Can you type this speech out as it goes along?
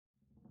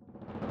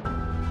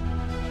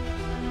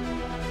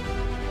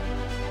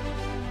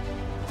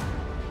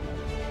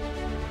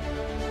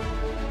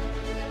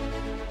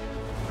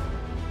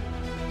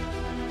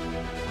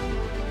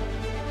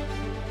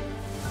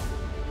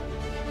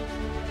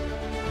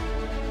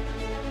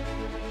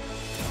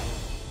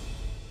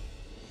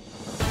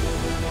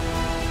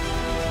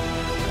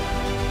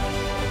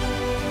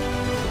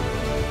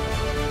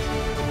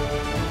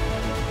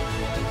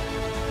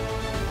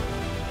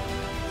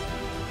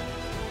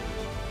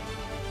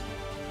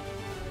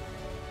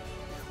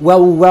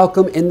Well,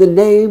 welcome in the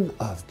name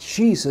of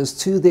Jesus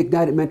to the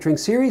Ignited Mentoring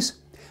Series.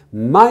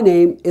 My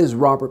name is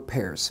Robert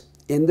Pears.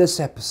 In this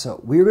episode,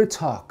 we're going to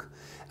talk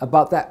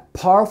about that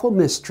powerful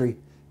mystery,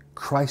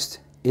 Christ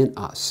in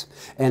us.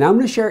 And I'm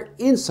going to share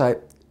insight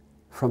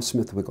from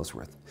Smith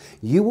Wigglesworth.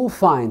 You will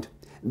find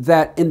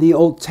that in the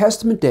Old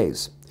Testament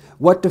days,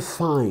 what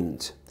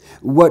defined,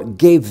 what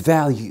gave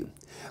value,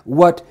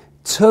 what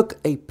took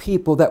a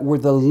people that were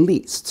the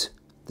least,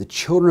 the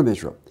children of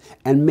Israel,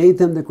 and made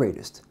them the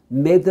greatest,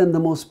 made them the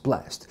most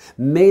blessed,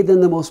 made them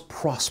the most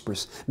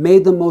prosperous,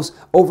 made them the most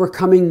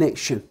overcoming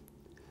nation,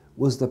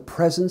 was the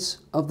presence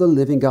of the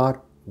living God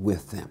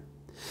with them.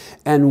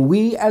 And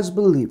we as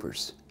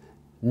believers,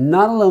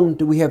 not alone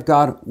do we have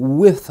God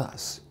with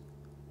us,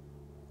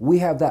 we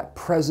have that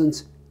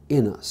presence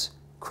in us,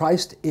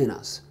 Christ in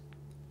us,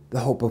 the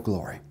hope of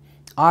glory.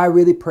 I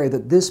really pray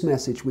that this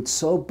message would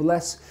so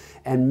bless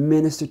and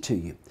minister to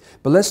you.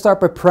 But let's start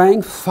by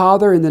praying.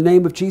 Father, in the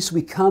name of Jesus,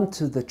 we come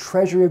to the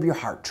treasure of your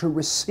heart to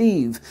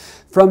receive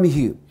from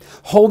you.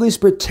 Holy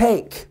Spirit,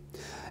 take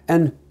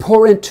and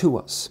pour into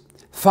us.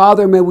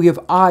 Father, may we have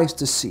eyes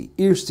to see,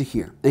 ears to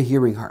hear, a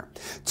hearing heart,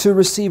 to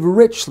receive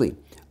richly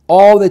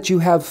all that you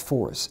have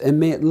for us. And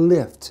may it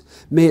lift,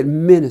 may it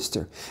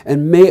minister,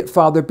 and may it,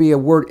 Father, be a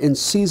word in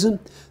season,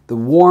 the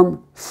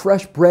warm,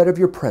 fresh bread of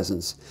your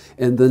presence.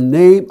 In the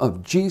name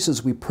of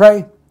Jesus we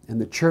pray, and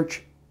the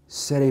church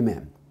said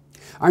amen.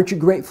 Aren't you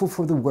grateful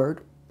for the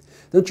word?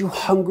 Don't you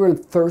hunger and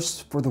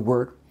thirst for the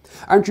word?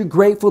 Aren't you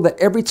grateful that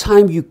every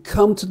time you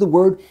come to the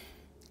word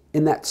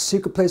in that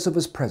secret place of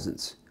his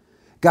presence,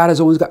 God has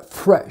always got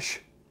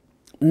fresh,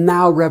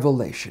 now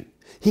revelation.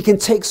 He can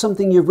take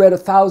something you've read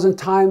 1,000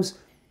 times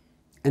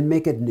and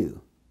make it new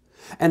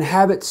and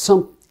have it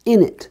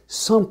in it,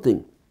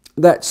 something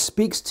that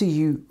speaks to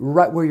you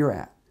right where you're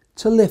at,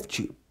 to lift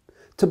you,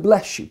 to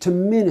bless you, to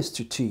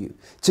minister to you,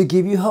 to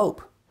give you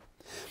hope.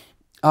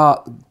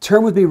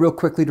 Turn with me real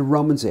quickly to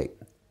Romans 8.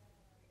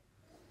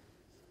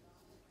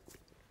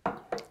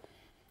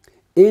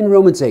 In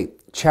Romans 8,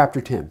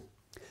 chapter 10,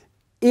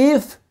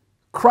 if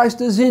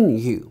Christ is in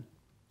you,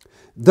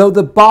 though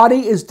the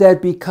body is dead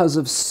because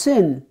of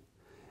sin,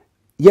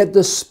 yet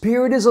the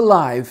spirit is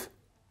alive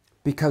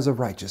because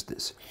of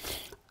righteousness.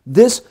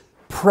 This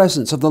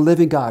presence of the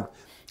living God,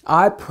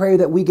 I pray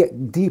that we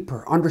get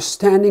deeper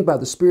understanding by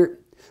the Spirit,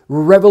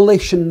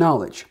 revelation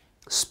knowledge,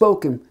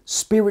 spoken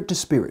spirit to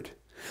spirit,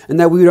 and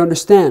that we would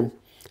understand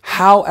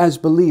how as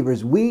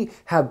believers we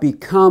have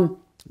become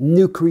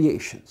new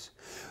creations.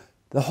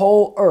 The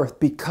whole earth,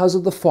 because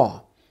of the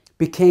fall,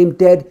 became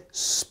dead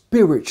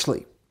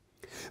spiritually.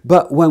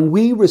 But when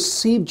we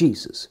receive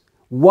Jesus,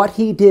 what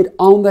he did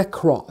on that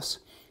cross,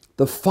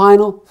 the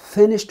final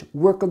finished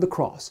work of the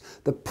cross,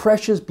 the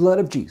precious blood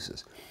of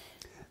Jesus,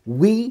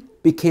 we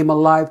became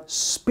alive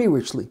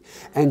spiritually,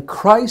 and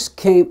Christ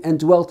came and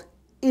dwelt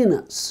in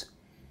us.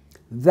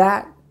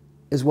 That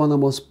is one of the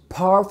most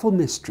powerful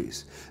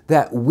mysteries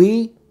that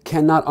we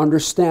cannot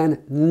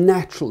understand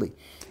naturally.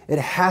 It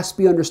has to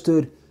be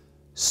understood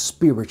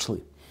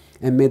spiritually.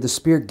 And may the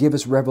Spirit give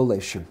us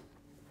revelation.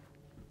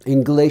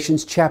 In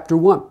Galatians chapter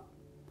 1,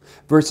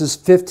 verses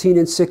 15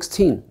 and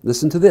 16,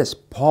 listen to this.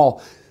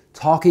 Paul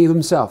talking of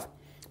himself.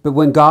 But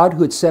when God,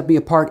 who had set me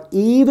apart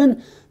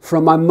even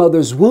from my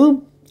mother's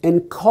womb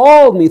and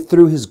called me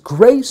through his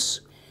grace,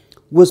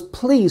 was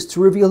pleased to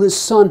reveal his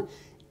Son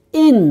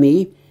in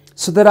me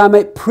so that I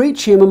might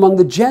preach him among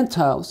the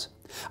Gentiles,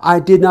 I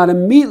did not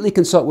immediately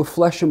consult with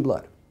flesh and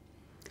blood.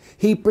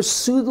 He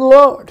pursued the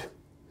Lord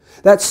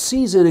that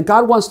season, and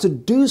God wants to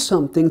do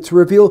something to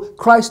reveal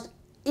Christ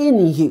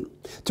in you,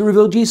 to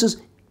reveal Jesus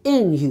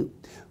in you.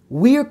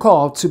 We are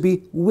called to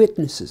be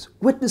witnesses.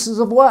 Witnesses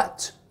of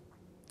what?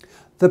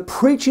 The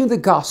preaching of the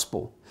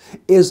gospel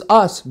is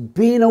us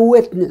being a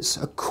witness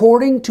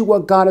according to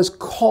what God has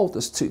called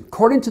us to,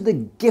 according to the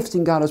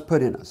gifting God has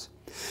put in us.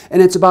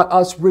 And it's about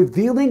us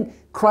revealing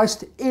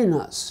Christ in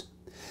us.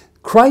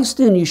 Christ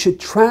in you should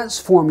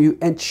transform you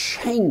and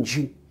change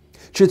you,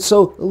 should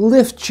so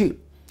lift you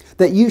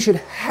that you should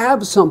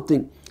have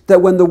something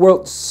that when the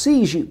world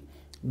sees you,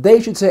 they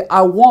should say,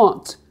 I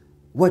want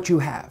what you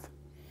have.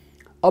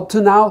 Up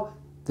to now,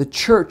 the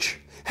church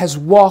has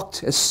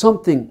walked as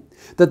something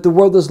that the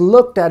world has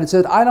looked at and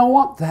said, I don't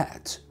want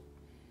that.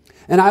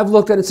 And I've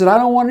looked at it and said, I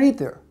don't want it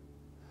either.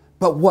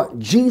 But what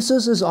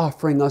Jesus is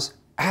offering us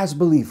as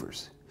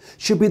believers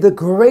should be the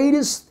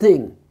greatest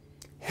thing,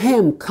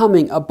 him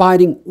coming,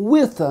 abiding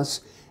with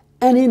us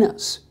and in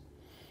us.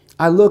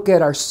 I look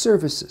at our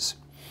services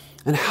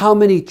and how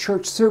many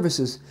church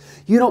services,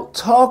 you don't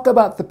talk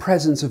about the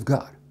presence of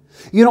God.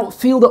 You don't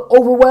feel the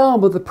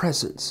overwhelm of the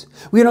presence.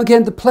 We don't get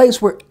into the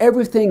place where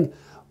everything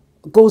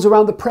goes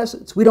around the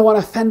presence. We don't want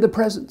to offend the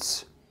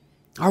presence.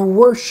 Our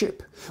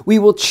worship, we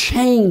will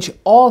change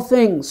all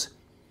things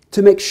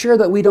to make sure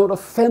that we don't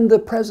offend the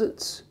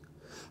presence.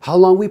 How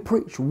long we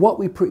preach, what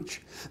we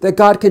preach, that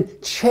God can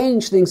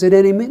change things at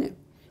any minute.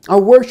 Our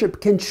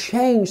worship can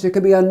change. There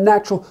can be a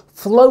natural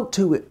flow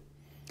to it.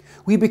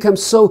 We become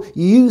so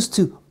used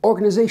to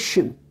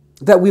organization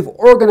that we've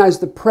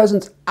organized the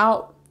presence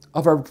out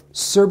of our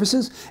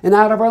services and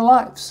out of our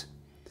lives.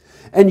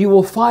 And you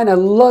will find, I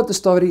love to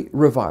study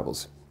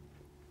revivals.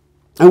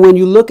 And when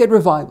you look at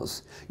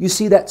revivals, you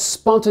see that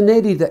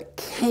spontaneity that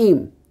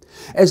came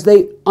as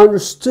they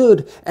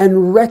understood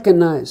and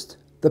recognized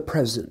the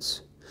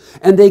presence.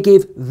 And they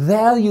gave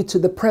value to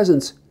the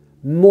presence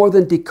more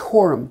than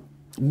decorum,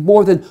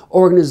 more than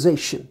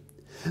organization.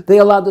 They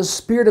allowed the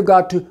Spirit of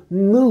God to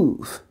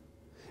move.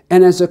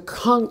 And as a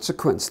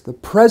consequence, the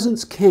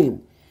presence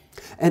came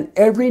and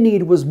every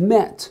need was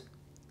met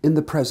in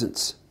the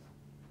presence.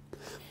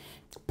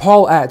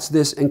 Paul adds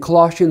this in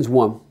Colossians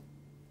 1,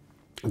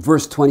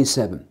 verse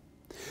 27.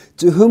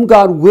 To whom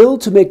God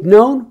willed to make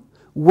known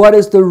what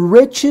is the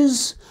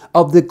riches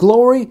of the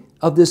glory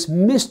of this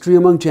mystery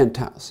among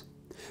Gentiles,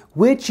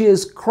 which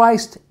is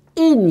Christ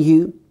in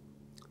you,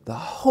 the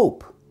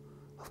hope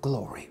of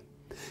glory.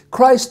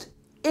 Christ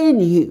in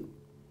you.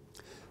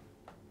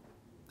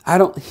 I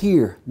don't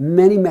hear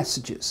many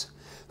messages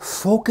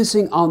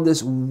focusing on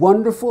this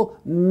wonderful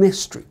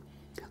mystery,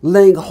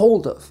 laying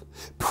hold of,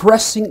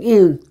 pressing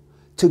in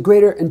to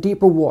greater and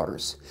deeper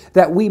waters,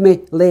 that we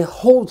may lay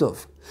hold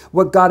of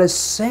what God is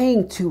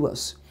saying to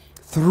us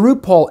through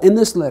Paul in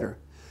this letter.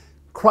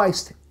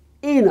 Christ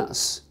in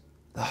us,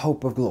 the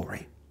hope of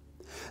glory.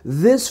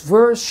 This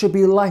verse should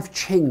be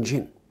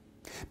life-changing,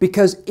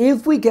 because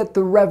if we get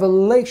the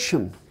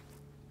revelation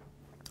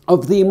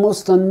of the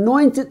most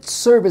anointed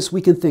service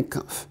we can think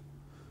of,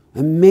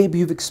 and maybe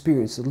you've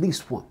experienced at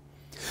least one,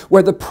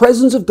 where the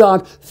presence of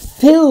God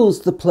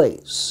fills the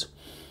place,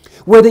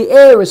 where the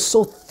air is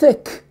so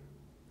thick,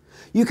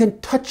 you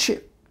can touch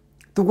it.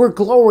 The word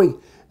glory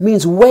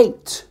means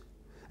weight,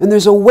 and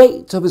there's a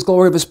weight of His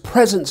glory, of His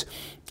presence,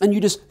 and you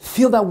just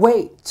feel that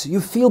weight.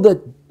 You feel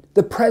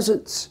the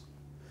presence,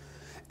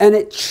 and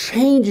it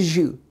changes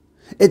you.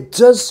 It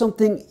does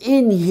something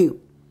in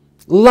you.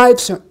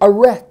 Lives are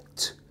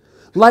wrecked.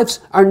 Lives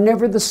are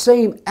never the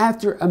same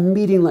after a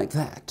meeting like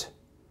that.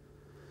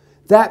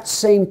 That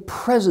same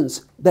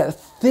presence that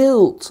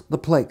filled the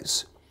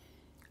place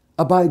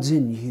abides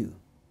in you.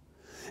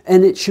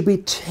 And it should be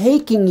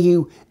taking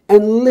you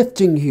and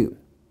lifting you.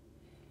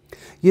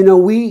 You know,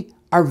 we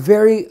are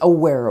very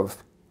aware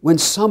of when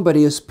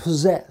somebody is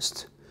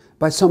possessed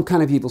by some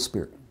kind of evil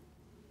spirit.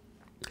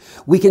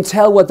 We can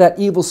tell what that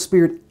evil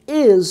spirit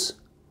is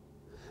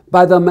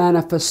by the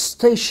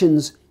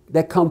manifestations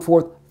that come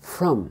forth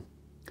from,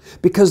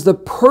 because the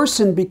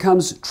person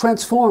becomes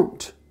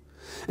transformed.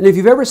 And if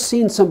you've ever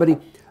seen somebody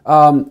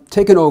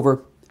taken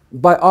over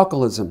by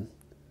alcoholism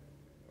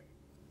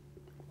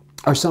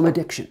or some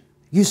addiction,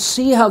 you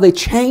see how they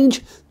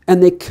change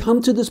and they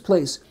come to this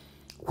place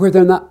where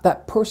they're not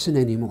that person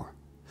anymore.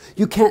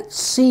 You can't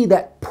see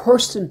that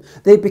person.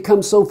 They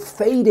become so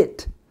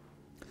faded.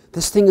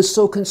 This thing has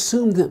so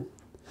consumed them.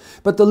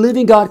 But the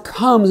living God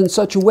comes in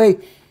such a way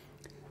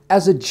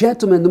as a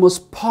gentleman. The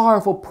most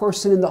powerful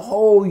person in the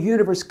whole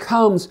universe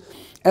comes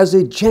as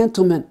a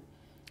gentleman,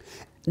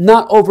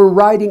 not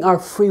overriding our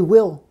free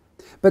will,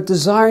 but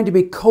desiring to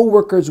be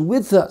co-workers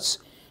with us.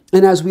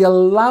 And as we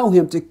allow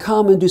Him to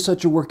come and do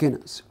such a work in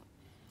us.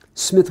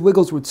 Smith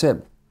Wigglesworth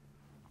said,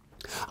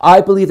 I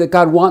believe that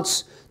God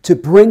wants to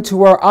bring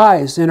to our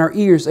eyes and our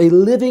ears a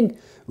living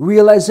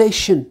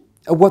realization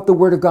of what the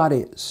Word of God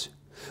is,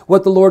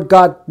 what the Lord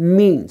God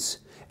means,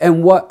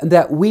 and what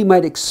that we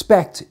might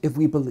expect if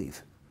we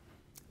believe.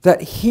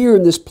 That here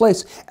in this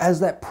place, as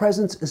that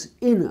presence is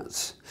in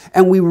us,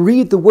 and we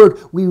read the Word,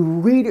 we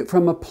read it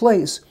from a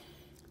place,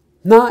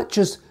 not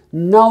just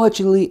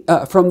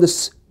knowledgeably from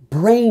this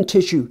brain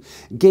tissue,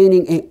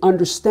 gaining an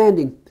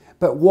understanding,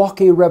 but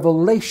walking in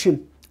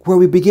revelation where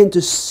we begin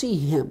to see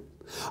Him.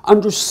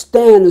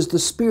 Understand as the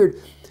Spirit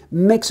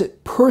makes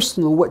it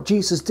personal what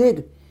Jesus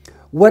did,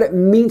 what it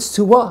means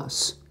to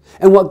us,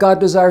 and what God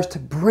desires to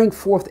bring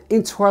forth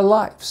into our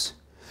lives,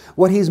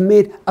 what He's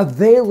made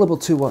available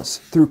to us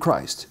through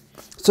Christ.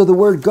 So the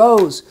Word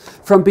goes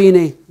from being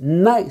a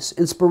nice,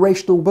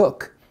 inspirational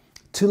book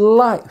to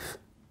life,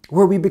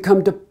 where we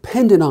become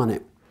dependent on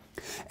it.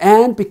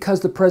 And because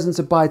the presence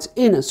abides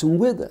in us and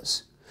with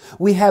us,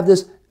 we have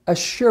this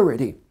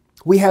assurity,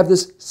 we have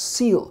this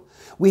seal,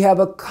 we have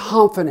a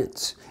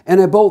confidence and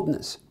a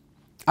boldness.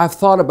 I've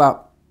thought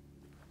about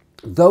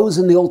those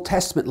in the Old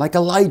Testament, like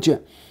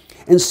Elijah,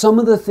 and some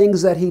of the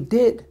things that he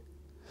did.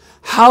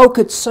 How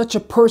could such a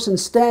person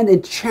stand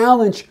and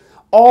challenge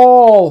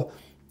all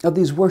of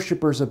these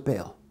worshipers of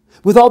Baal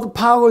with all the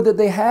power that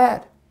they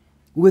had,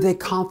 with a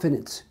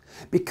confidence,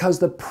 because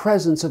the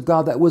presence of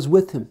God that was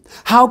with him?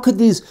 How could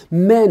these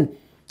men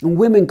and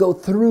women go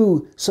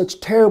through such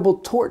terrible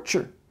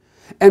torture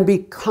and be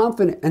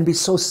confident and be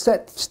so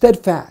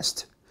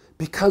steadfast?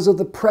 Because of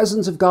the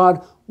presence of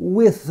God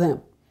with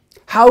them.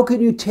 How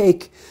can you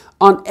take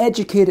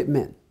uneducated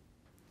men,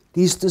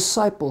 these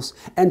disciples,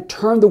 and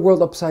turn the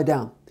world upside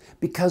down?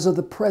 Because of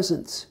the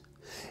presence.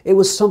 It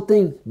was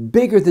something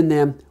bigger than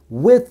them,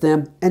 with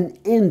them, and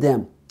in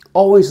them,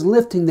 always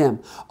lifting them,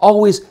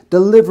 always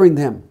delivering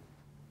them.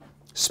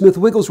 Smith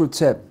Wigglesworth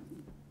said,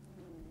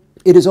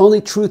 "It is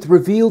only truth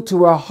revealed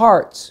to our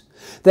hearts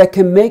that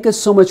can make us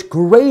so much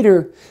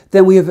greater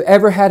than we have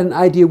ever had an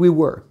idea we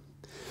were.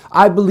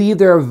 I believe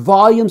there are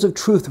volumes of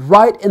truth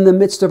right in the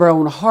midst of our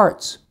own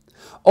hearts.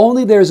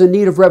 Only there is a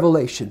need of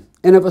revelation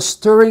and of a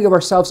stirring of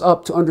ourselves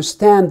up to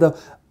understand the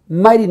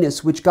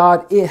mightiness which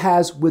God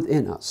has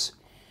within us.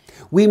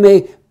 We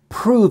may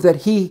prove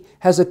that He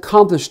has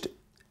accomplished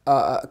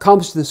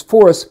this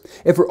for us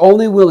if we're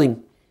only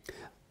willing.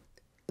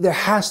 There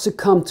has to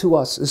come to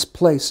us this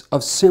place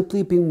of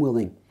simply being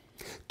willing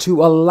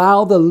to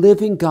allow the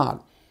living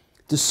God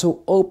to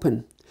so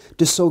open,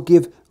 to so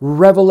give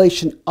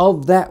revelation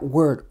of that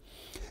word,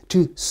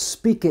 to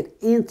speak it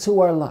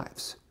into our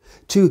lives,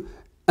 to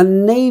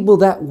enable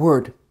that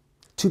word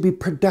to be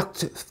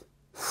productive,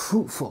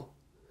 fruitful.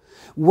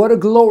 What a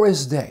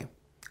glorious day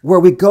where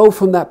we go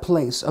from that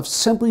place of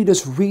simply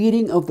just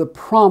reading of the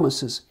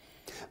promises.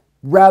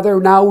 Rather,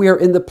 now we are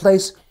in the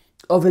place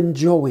of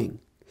enjoying,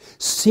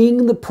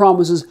 seeing the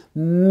promises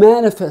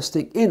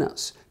manifesting in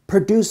us,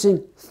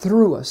 producing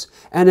through us,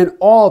 and in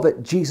all of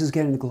it, Jesus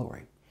getting the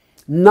glory.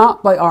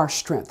 Not by our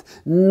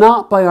strength,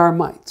 not by our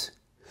might.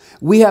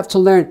 We have to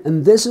learn,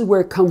 and this is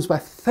where it comes by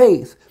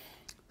faith,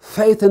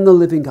 faith in the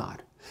living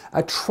God,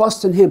 a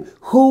trust in Him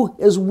who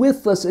is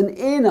with us and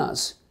in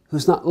us,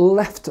 who's not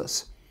left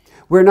us.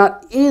 We're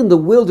not in the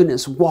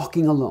wilderness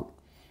walking alone.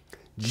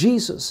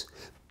 Jesus,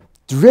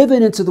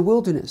 driven into the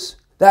wilderness,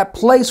 that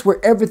place where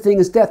everything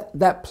is death,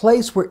 that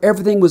place where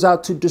everything was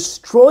out to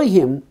destroy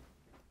Him,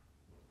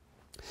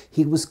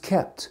 He was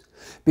kept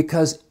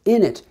because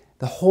in it,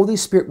 the Holy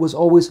Spirit was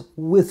always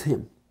with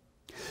Him.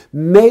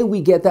 May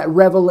we get that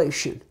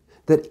revelation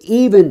that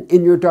even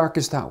in your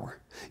darkest hour,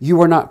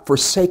 you are not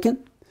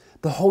forsaken.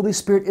 The Holy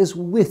Spirit is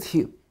with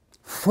you.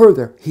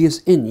 Further, He is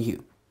in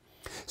you.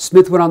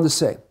 Smith went on to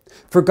say,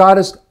 "For God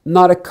has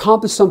not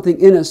accomplished something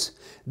in us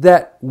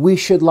that we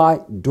should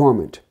lie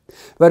dormant,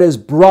 but has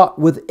brought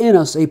within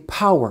us a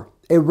power,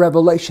 a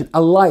revelation,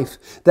 a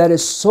life that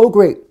is so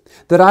great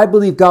that I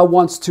believe God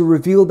wants to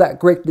reveal that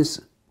greatness,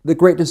 the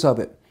greatness of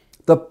it,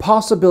 the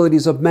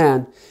possibilities of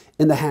man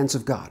in the hands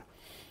of God.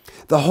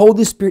 The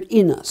Holy Spirit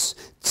in us,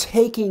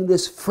 taking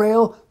this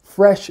frail,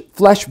 flesh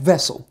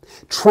vessel,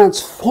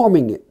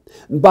 transforming it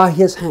by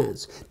His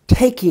hands,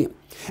 taking it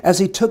as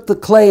He took the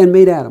clay and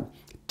made Adam,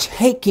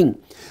 taking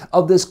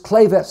of this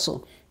clay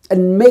vessel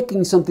and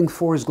making something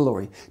for His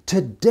glory,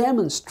 to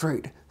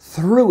demonstrate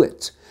through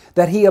it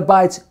that He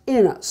abides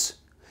in us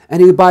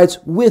and He abides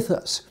with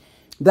us,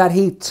 that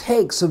He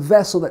takes a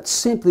vessel that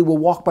simply will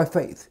walk by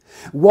faith,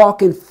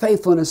 walk in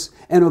faithfulness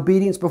and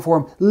obedience before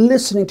Him,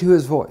 listening to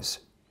His voice.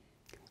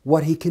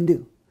 What He can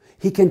do.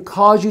 He can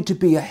cause you to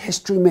be a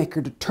history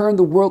maker, to turn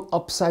the world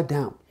upside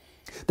down.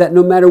 That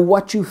no matter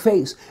what you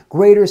face,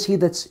 greater is He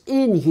that's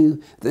in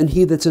you than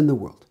he that's in the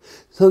world.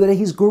 So that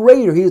He's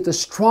greater. He is the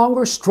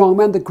stronger strong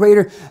man, the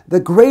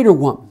greater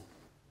one.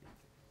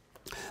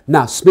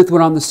 Now, Smith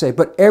went on to say,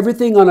 but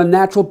everything on a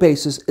natural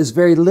basis is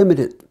very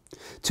limited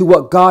to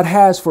what God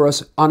has for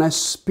us on a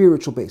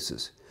spiritual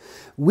basis.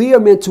 We are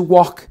meant to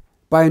walk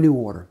by a new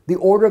order, the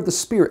order of the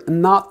Spirit,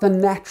 and not the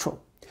natural.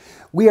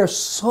 We are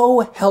so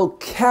held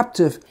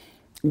captive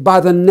by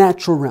the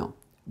natural realm,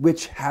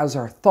 which has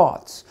our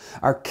thoughts,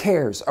 our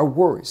cares, our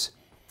worries,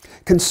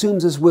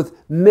 consumes us with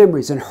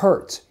memories and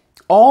hurts,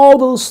 all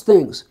those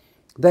things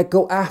that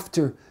go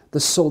after the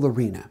soul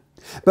arena.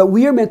 But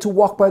we are meant to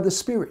walk by the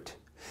Spirit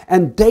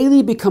and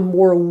daily become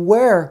more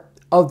aware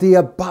of the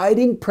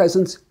abiding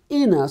presence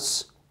in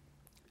us,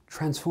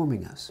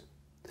 transforming us.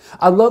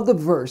 I love the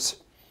verse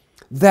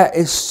that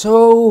is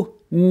so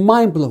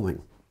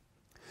mind-blowing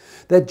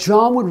that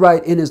John would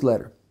write in his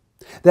letter,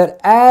 that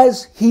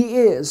as He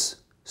is,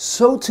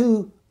 so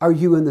too are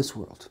you in this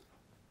world.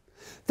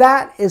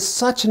 That is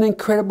such an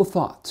incredible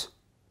thought.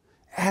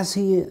 As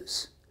He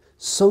is,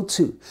 so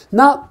too.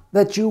 Not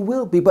that you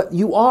will be, but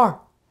you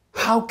are.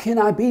 How can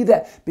I be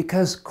that?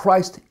 Because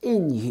Christ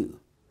in you.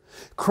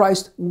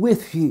 Christ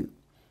with you.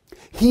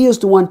 He is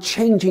the one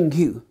changing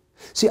you.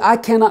 See, I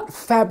cannot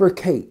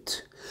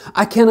fabricate.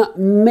 I cannot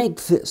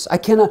make this. I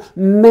cannot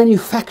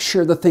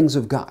manufacture the things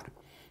of God.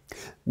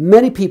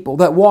 Many people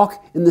that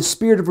walk in the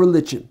spirit of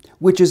religion,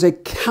 which is a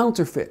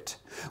counterfeit,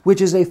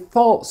 which is a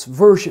false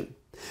version,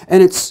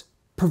 and it's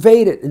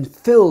pervaded and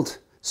filled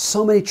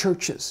so many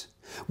churches,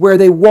 where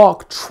they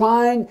walk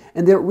trying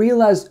and they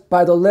realize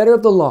by the letter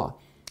of the law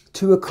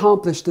to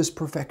accomplish this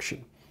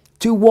perfection,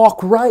 to walk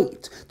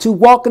right, to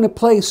walk in a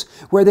place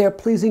where they are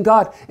pleasing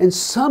God. And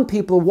some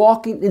people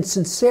walking in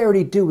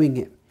sincerity doing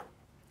it.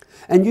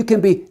 And you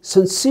can be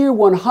sincere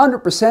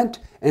 100%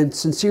 and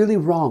sincerely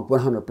wrong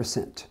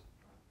 100%.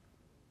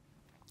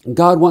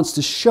 God wants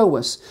to show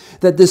us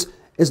that this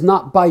is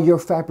not by your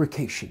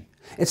fabrication.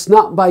 It's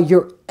not by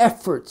your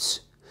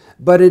efforts,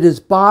 but it is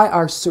by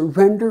our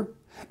surrender.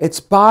 It's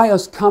by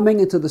us coming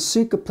into the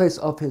secret place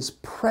of His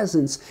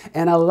presence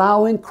and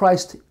allowing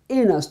Christ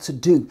in us to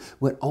do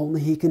what only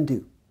He can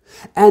do.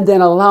 And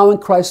then allowing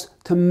Christ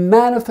to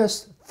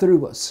manifest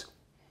through us.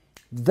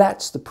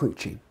 That's the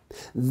preaching.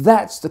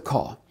 That's the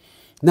call.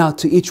 Now,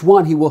 to each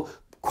one, He will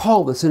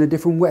call us in a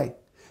different way.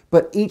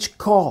 But each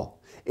call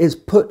is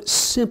put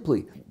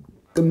simply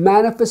the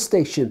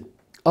manifestation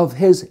of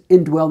His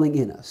indwelling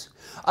in us.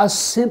 Us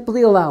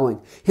simply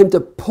allowing Him to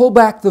pull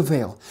back the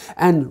veil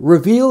and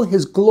reveal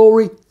His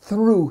glory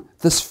through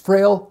this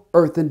frail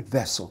earthen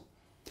vessel.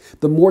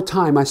 The more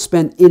time I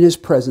spend in His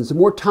presence, the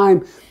more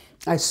time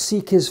I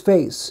seek His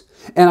face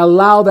and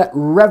allow that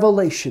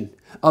revelation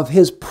of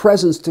His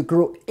presence to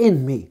grow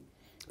in me,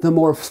 the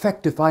more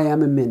effective I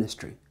am in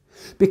ministry.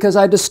 Because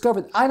I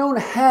discovered I don't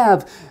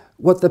have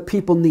what the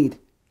people need.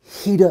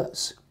 He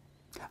does.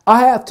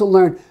 I have to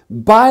learn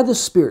by the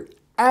Spirit,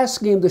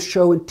 asking Him to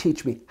show and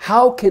teach me.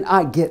 How can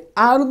I get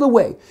out of the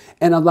way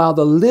and allow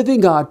the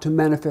living God to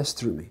manifest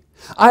through me?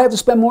 I have to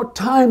spend more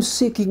time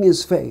seeking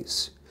His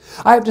face.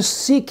 I have to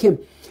seek Him.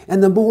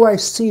 And the more I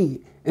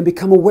see and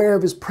become aware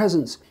of His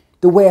presence,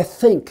 the way I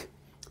think,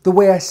 the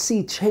way I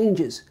see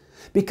changes.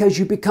 Because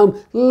you become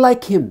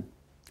like Him.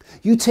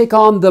 You take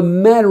on the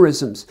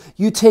mannerisms.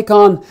 You take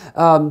on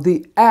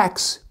the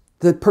acts,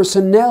 the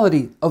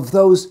personality of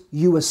those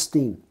you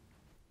esteem.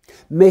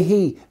 May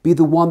He be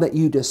the one that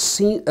you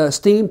esteem,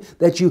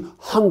 that you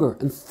hunger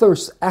and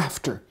thirst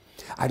after.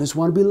 I just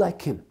want to be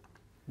like Him.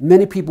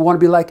 Many people want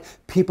to be like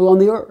people on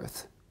the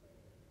earth.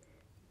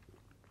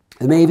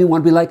 They may even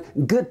want to be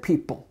like good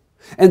people.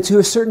 And to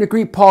a certain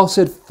degree, Paul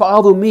said,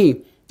 follow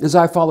me as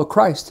I follow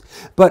Christ.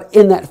 But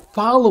in that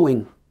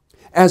following,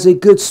 as a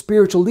good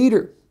spiritual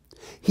leader,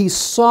 he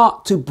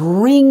sought to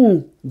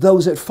bring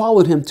those that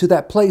followed him to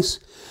that place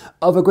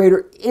of a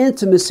greater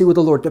intimacy with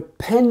the Lord,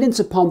 dependence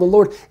upon the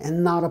Lord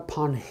and not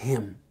upon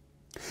Him,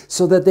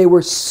 so that they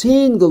were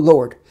seeing the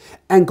Lord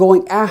and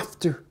going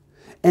after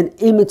and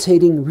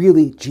imitating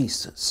really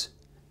Jesus,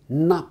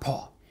 not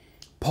Paul.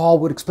 Paul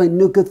would explain,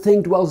 no good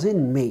thing dwells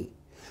in me.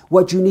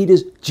 What you need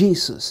is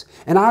Jesus.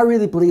 And I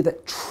really believe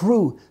that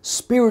true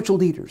spiritual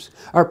leaders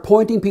are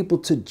pointing people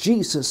to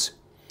Jesus,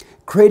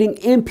 creating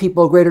in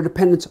people a greater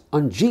dependence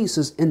on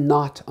Jesus and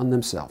not on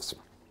themselves.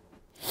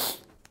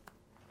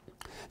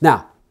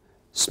 Now,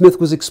 Smith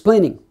was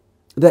explaining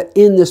that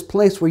in this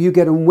place where you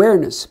get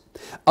awareness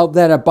of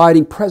that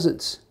abiding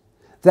presence,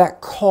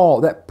 that call,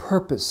 that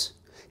purpose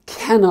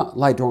cannot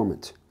lie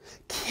dormant.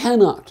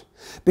 Cannot.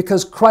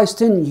 Because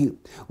Christ in you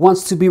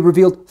wants to be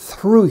revealed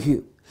through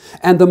you.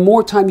 And the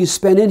more time you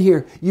spend in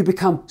here, you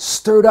become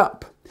stirred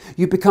up.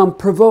 You become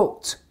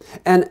provoked.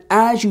 And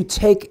as you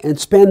take and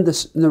spend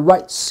this in the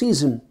right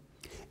season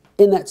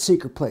in that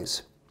secret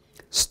place,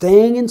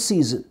 staying in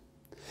season,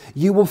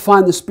 you will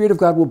find the Spirit of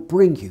God will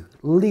bring you,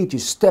 lead you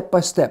step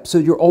by step, so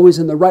you're always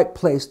in the right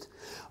place,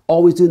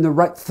 always doing the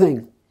right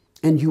thing,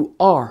 and you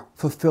are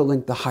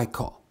fulfilling the high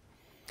call.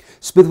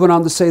 Smith went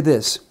on to say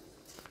this,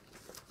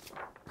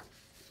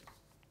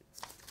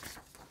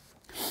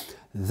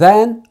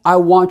 then I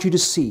want you to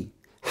see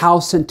how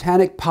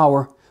satanic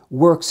power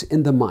works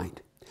in the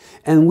mind.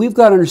 And we've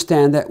got to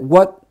understand that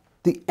what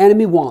the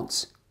enemy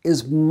wants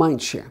is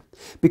mind share.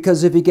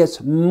 Because if he gets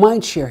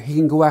mind share, he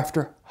can go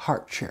after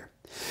heart share.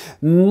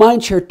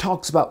 Mind share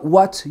talks about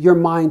what your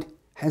mind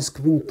has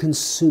been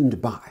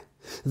consumed by.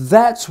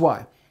 That's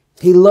why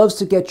he loves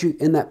to get you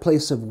in that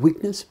place of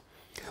weakness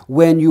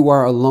when you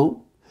are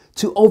alone,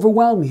 to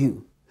overwhelm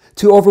you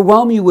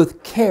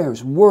with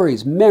cares,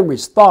 worries,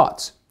 memories,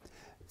 thoughts,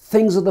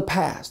 things of the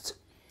past,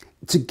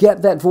 to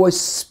get that voice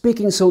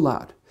speaking so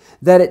loud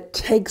that it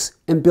takes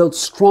and builds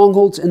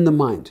strongholds in the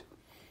mind.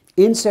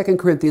 In 2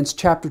 Corinthians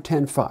chapter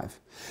 10:5,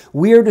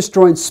 we are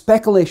destroying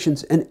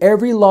speculations and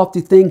every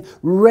lofty thing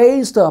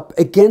raised up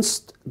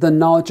against the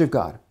knowledge of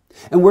God.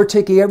 And we're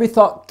taking every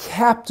thought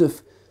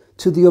captive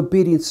to the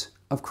obedience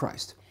of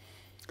Christ.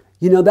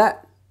 You know,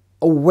 that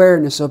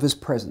awareness of His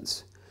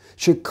presence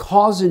should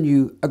cause in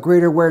you a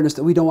greater awareness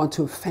that we don't want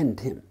to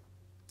offend Him.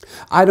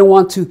 I don't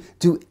want to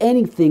do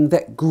anything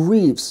that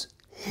grieves,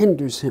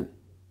 hinders Him.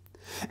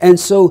 And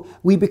so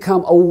we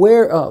become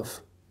aware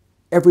of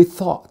every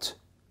thought,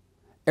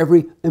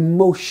 every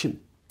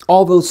emotion,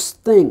 all those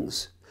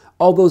things,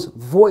 all those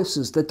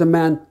voices that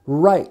demand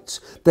rights,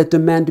 that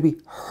demand to be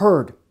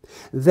heard,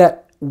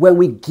 that when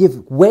we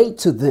give way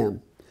to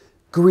them,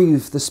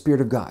 grieve the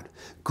Spirit of God,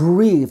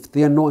 grieve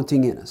the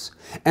anointing in us.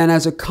 And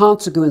as a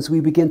consequence, we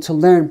begin to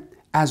learn,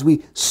 as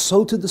we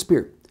sow to the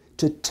Spirit,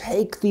 to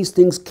take these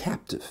things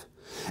captive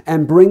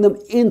and bring them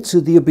into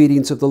the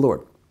obedience of the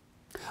Lord.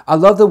 I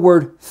love the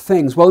word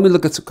things. Well, let me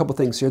look at a couple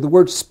things here. The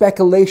word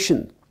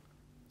speculation,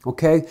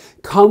 okay,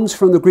 comes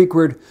from the Greek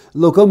word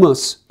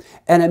logos,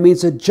 and it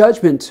means a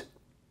judgment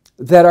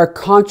that our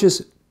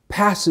conscience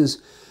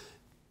passes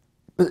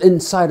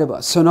inside of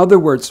us. So in other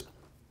words,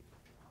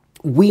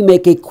 we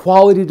make a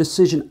quality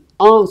decision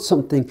on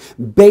something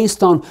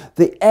based on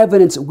the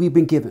evidence that we've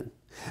been given.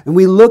 And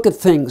we look at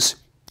things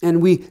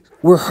and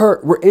we're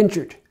hurt, we're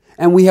injured,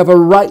 and we have a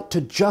right to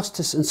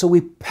justice. And so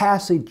we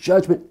pass a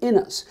judgment in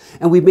us.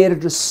 And we made a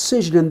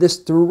decision in this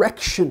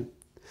direction.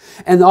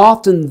 And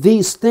often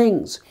these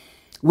things,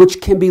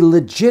 which can be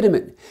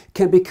legitimate,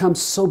 can become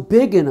so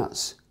big in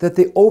us that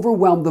they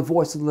overwhelm the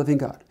voice of the living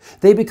God.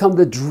 They become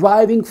the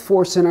driving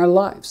force in our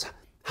lives.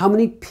 How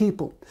many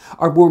people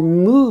are more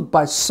moved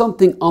by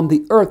something on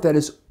the earth that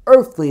is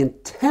earthly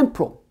and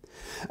temporal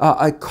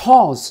a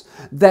cause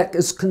that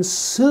has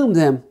consumed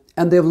them,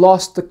 and they've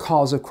lost the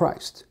cause of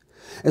Christ.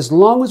 As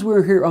long as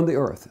we're here on the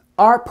earth,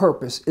 our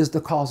purpose is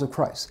the cause of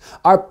Christ.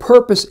 Our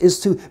purpose is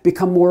to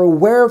become more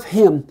aware of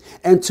Him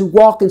and to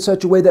walk in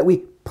such a way that we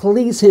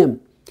please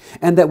Him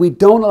and that we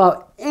don't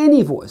allow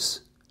any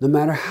voice, no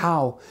matter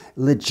how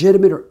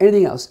legitimate or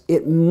anything else,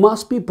 it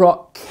must be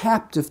brought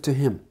captive to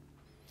Him.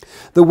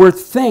 The word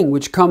thing,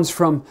 which comes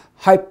from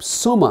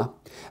hypsoma,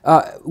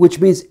 which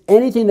means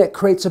anything that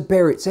creates a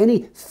barrier. It's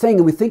anything.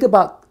 And we think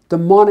about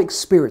demonic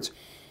spirits,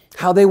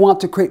 how they want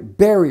to create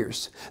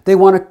barriers. They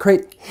want to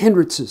create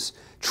hindrances,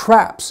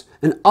 traps,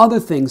 and other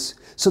things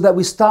so that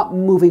we stop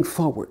moving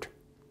forward.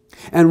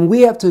 And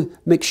we have to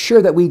make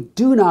sure that we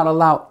do not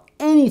allow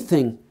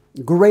anything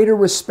greater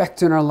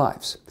respect in our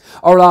lives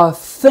or allow a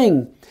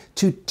thing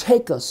to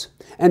take us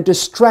and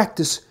distract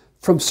us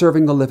from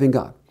serving the living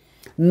God.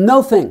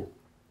 No thing.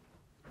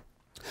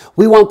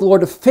 We want the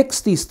Lord to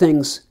fix these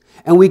things,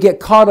 and we get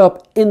caught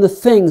up in the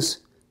things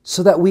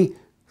so that we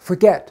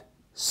forget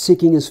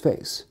seeking His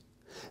face.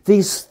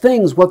 These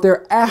things, what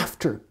they're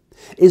after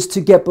is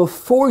to get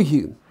before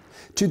you,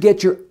 to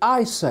get your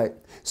eyesight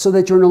so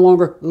that you're no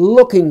longer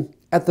looking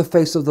at the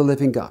face of the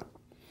living God.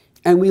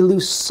 And we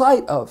lose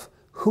sight of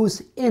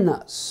who's in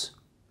us.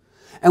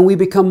 And we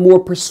become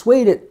more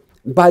persuaded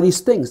by these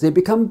things. They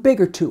become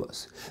bigger to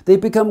us. They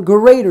become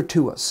greater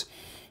to us.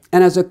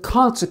 And as a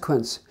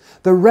consequence,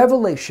 the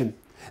revelation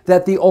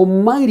that the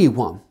Almighty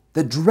One,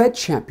 the dread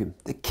champion,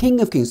 the King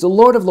of Kings, the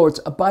Lord of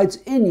Lords abides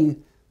in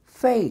you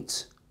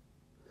fades.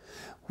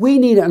 We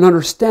need an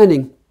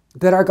understanding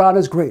that our God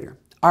is greater.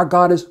 Our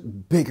God is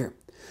bigger.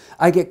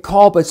 I get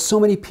called by so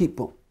many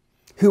people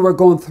who are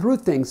going through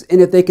things, and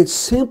if they could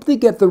simply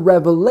get the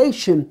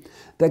revelation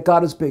that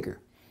God is bigger.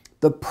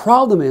 The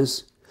problem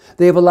is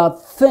they have allowed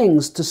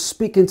things to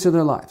speak into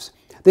their lives.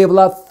 They have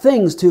allowed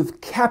things to have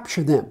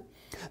captured them.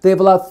 They have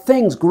allowed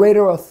things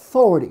greater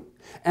authority,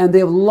 and they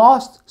have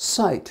lost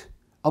sight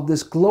of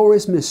this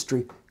glorious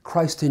mystery,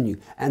 Christ in you,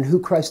 and who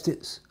Christ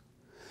is.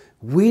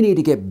 We need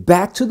to get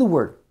back to the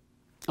Word,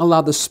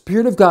 allow the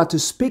Spirit of God to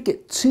speak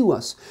it to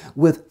us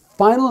with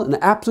final and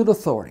absolute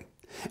authority,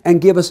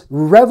 and give us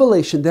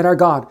revelation that our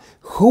God,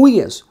 who He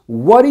is,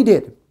 what He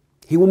did,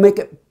 He will make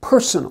it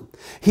personal.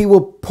 He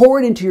will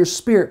pour it into your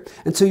spirit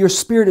until your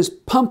spirit is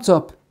pumped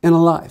up and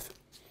alive.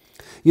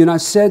 You know,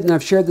 I've said and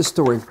I've shared this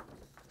story,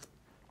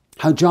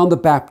 how John the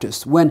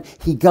Baptist, when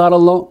he got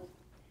alone,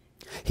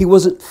 he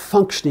wasn't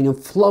functioning and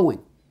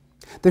flowing.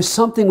 There's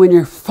something when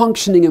you're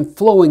functioning and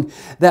flowing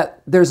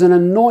that there's an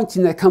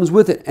anointing that comes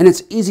with it, and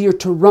it's easier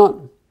to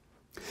run.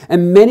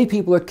 And many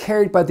people are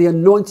carried by the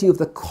anointing of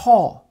the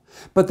call.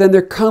 But then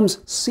there comes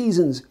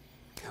seasons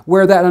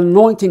where that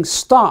anointing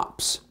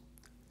stops.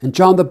 And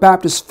John the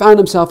Baptist found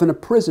himself in a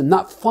prison,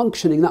 not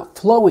functioning, not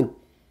flowing.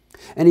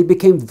 And he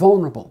became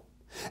vulnerable.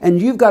 And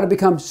you've got to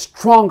become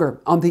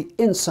stronger on the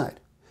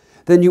inside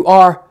than you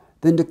are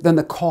than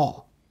the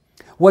call.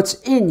 What's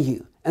in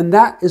you. And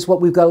that is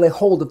what we've got to lay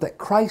hold of, that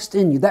Christ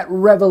in you. That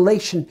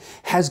revelation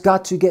has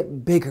got to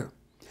get bigger.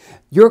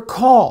 Your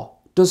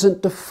call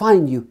doesn't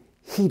define you.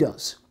 He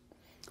does.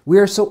 We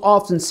are so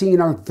often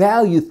seeing our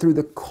value through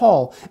the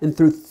call and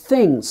through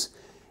things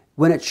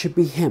when it should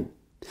be Him.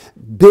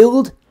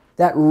 Build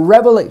that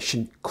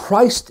revelation,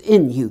 Christ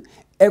in you,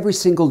 every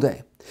single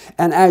day.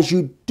 And as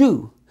you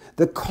do,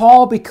 the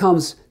call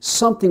becomes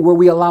something where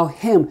we allow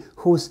Him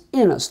who is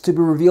in us to be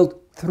revealed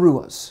through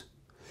us.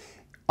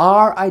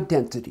 Our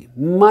identity,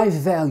 my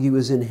value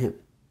is in Him.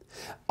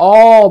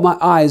 All my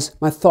eyes,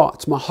 my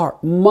thoughts, my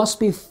heart must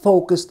be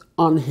focused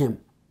on Him.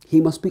 He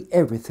must be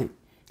everything.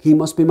 He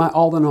must be my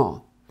all in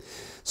all.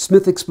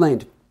 Smith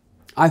explained,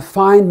 I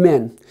find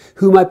men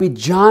who might be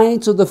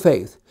giants of the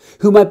faith,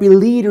 who might be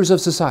leaders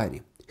of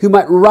society, who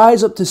might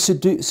rise up to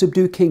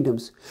subdue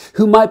kingdoms,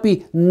 who might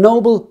be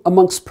noble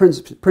amongst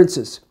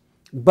princes,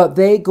 but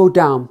they go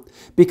down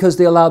because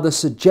they allow the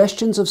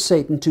suggestions of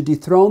Satan to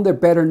dethrone their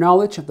better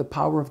knowledge of the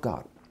power of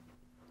God.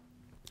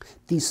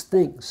 These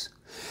things,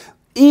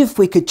 if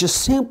we could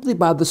just simply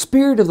by the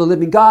Spirit of the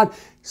living God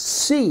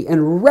see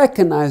and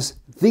recognize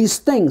these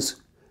things,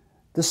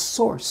 the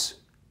source,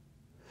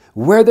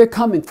 where they're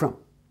coming from.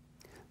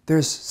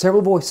 There's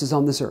several voices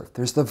on this earth.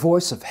 There's the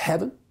voice of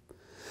heaven.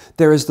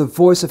 There is the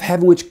voice of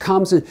heaven which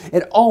comes and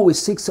it always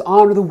seeks to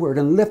honor the Word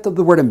and lift up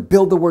the Word and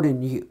build the Word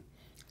in you.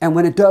 And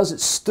when it does, it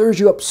stirs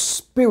you up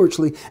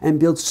spiritually and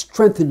builds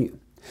strength in you.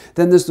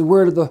 Then there's the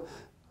word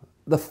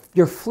of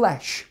your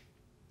flesh,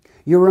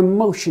 your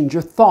emotions,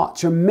 your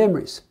thoughts, your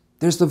memories.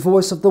 There's the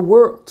voice of the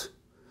world,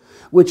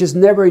 which is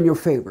never in your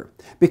favor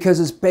because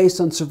it's based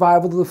on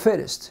survival of the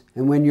fittest.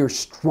 And when you're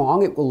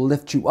strong, it will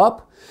lift you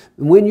up.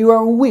 And when you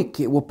are weak,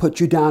 it will put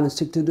you down and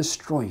seek to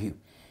destroy you.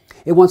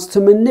 It wants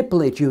to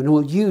manipulate you and it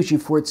will use you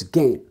for its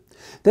gain.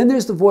 Then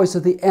there's the voice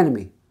of the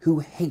enemy who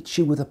hates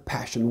you with a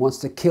passion, wants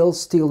to kill,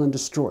 steal, and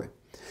destroy.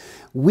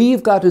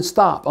 We've got to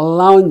stop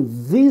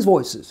allowing these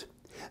voices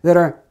that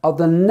are of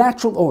the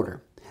natural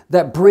order,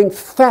 that bring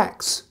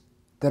facts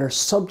that are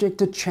subject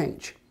to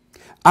change.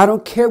 I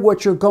don't care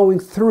what you're going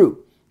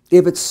through.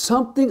 If it's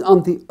something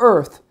on the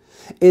earth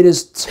It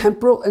is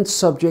temporal and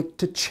subject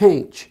to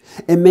change.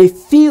 It may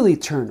feel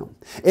eternal.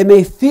 It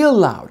may feel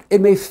loud.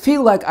 It may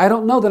feel like I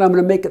don't know that I'm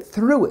going to make it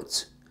through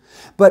it.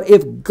 But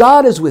if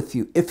God is with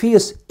you, if He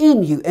is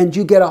in you, and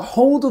you get a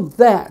hold of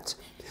that,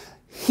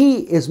 He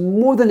is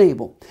more than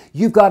able.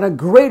 You've got a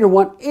greater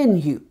one in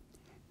you.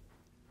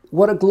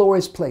 What a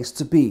glorious place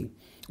to be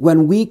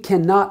when we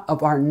cannot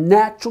of our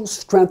natural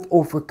strength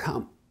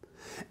overcome.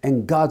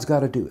 And God's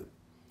got to do it.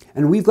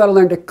 And we've got to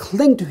learn to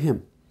cling to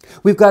Him.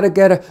 We've got to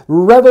get a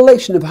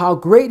revelation of how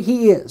great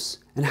He is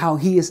and how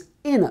He is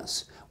in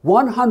us.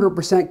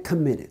 100%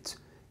 committed.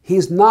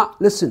 He's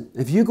not, listen,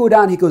 if you go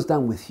down, He goes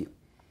down with you.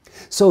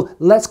 So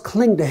let's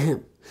cling to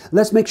Him.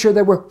 Let's make sure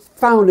that we're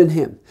found in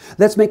Him.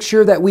 Let's make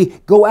sure that we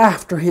go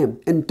after Him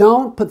and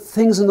don't put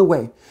things in the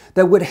way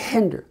that would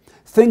hinder,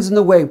 things in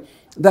the way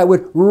that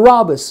would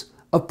rob us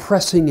of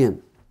pressing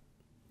in.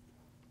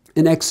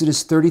 In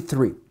Exodus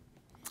 33,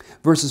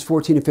 verses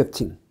 14 and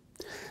 15,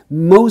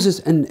 Moses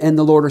and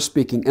the Lord are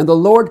speaking. And the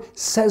Lord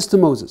says to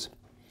Moses,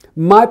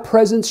 "My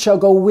presence shall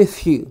go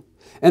with you,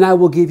 and I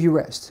will give you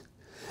rest."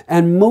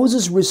 And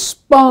Moses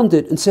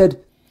responded and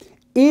said,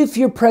 "If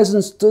your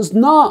presence does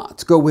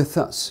not go with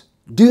us,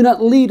 do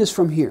not lead us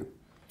from here."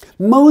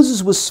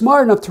 Moses was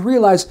smart enough to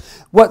realize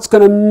what's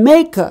going to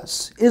make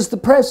us is the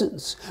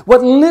presence.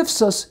 What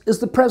lifts us is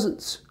the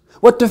presence.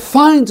 What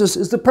defines us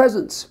is the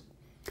presence.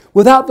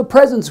 Without the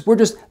presence, we're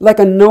just like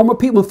a normal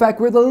people. In fact,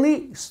 we're the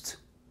least.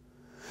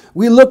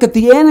 We look at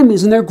the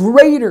enemies and they're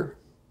greater.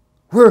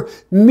 We're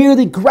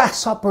merely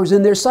grasshoppers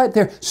in their sight.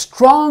 They're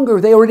stronger.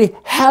 They already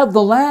have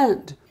the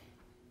land.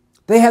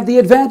 They have the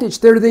advantage.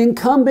 They're the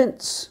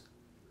incumbents.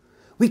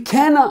 We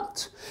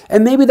cannot.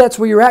 And maybe that's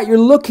where you're at. You're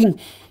looking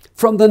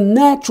from the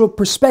natural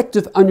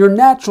perspective on your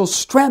natural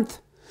strength,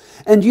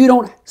 and you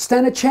don't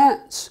stand a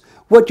chance.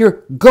 What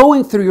you're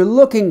going through, you're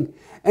looking,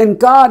 and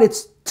God,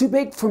 it's too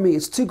big for me.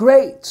 It's too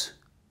great.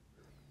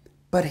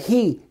 But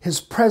He, His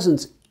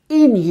presence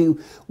in you,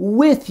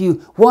 with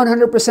you,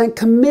 100%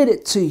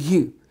 committed to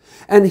you.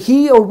 And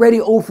He already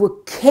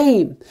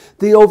overcame.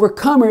 The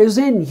overcomer is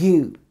in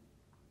you.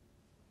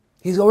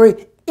 He's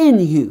already in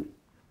you.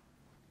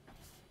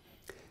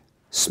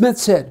 Smith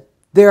said,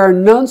 "There are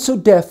none so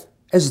deaf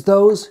as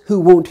those who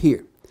won't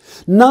hear,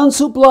 none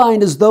so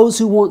blind as those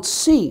who won't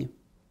see.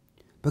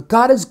 But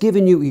God has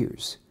given you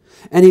ears,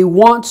 and He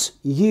wants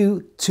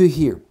you to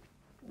hear."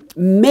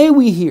 May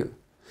we hear.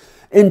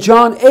 In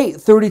John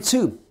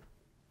 8:32,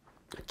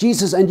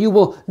 Jesus, "And you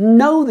will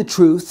know the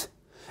truth,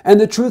 and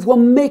the truth will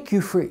make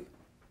you free."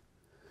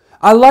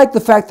 I like the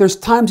fact there's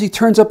times He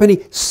turns up and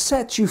He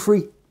sets you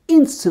free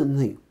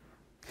instantly.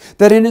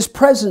 That in His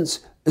presence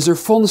is there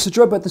fullness of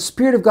joy, but the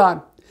Spirit of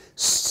God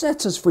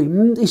sets us free.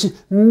 He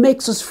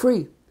makes us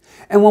free.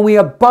 And when we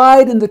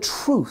abide in the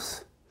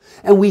truth,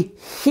 and we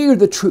hear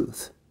the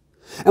truth,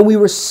 and we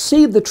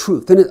receive the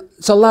truth, and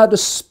it's allowed to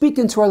speak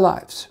into our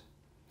lives,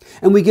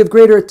 and we give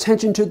greater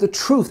attention to the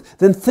truth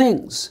than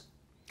things,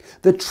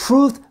 the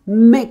truth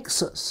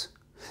makes us.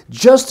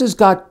 Just as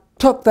God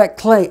took that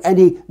clay and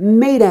He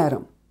made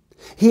Adam,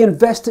 He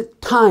invested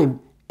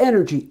time,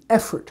 energy,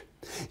 effort.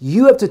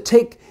 You have to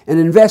take and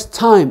invest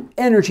time,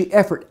 energy,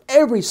 effort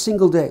every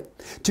single day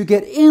to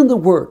get in the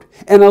Word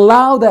and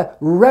allow that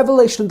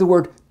revelation of the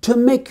Word to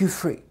make you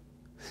free,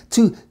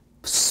 to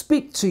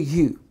speak to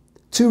you,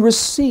 to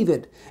receive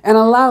it and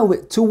allow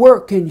it to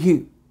work in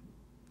you.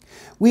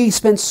 We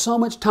spend so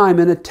much time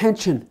and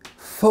attention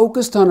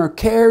focused on our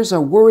cares,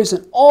 our worries,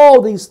 and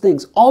all these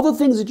things, all the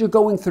things that you're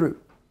going through.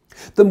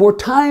 The more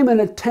time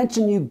and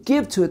attention you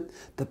give to it,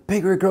 the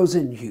bigger it grows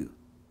in you.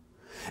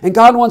 And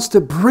God wants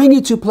to bring you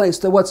to a place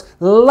that what's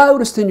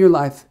loudest in your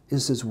life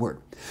is His Word.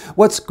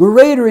 What's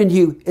greater in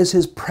you is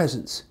His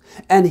presence.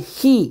 And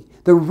He,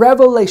 the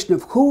revelation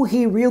of who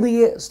He really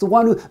is, the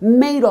one who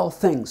made all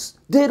things,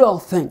 did all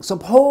things,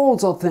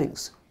 upholds all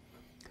things.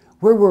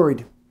 We're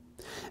worried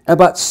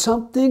about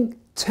something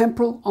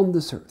temporal on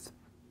this earth,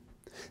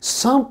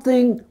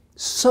 something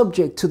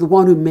subject to the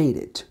one who made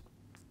it.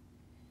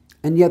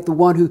 And yet the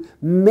one who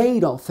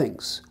made all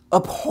things,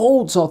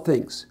 upholds all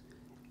things,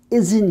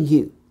 is in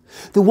you.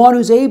 The one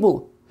who's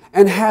able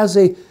and has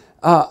a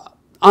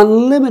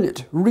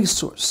unlimited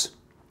resource,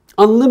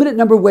 unlimited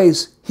number of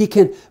ways He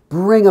can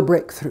bring a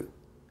breakthrough,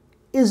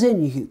 is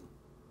in you.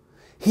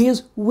 He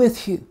is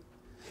with you.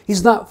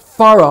 He's not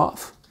far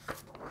off.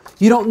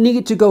 You don't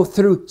need to go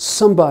through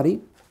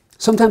somebody.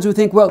 Sometimes we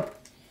think, well,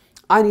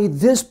 I need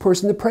this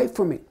person to pray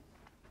for me.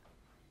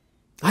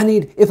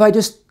 If I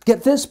just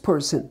get this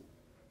person.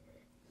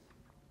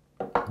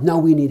 No,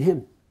 we need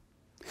Him.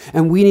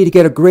 And we need to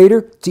get a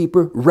greater,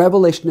 deeper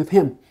revelation of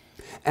Him.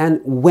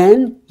 And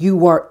when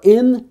you are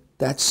in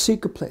that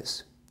secret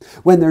place,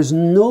 when there's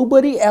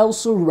nobody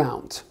else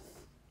around,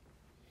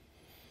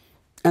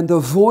 and the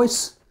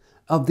voice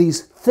of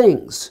these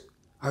things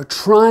are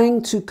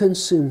trying to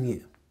consume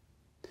you,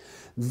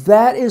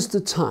 that is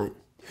the time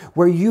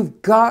where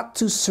you've got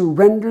to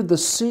surrender the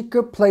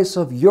secret place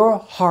of your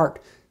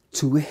heart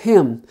to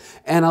Him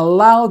and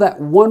allow that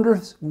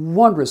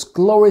wondrous,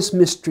 glorious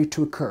mystery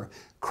to occur.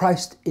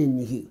 Christ in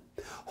you.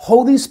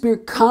 Holy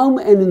Spirit, come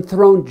and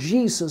enthrone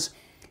Jesus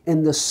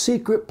in the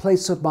secret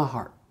place of my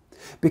heart.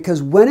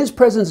 Because when His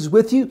presence is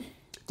with you,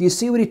 do you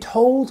see what He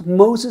told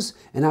Moses?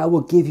 And I will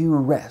give you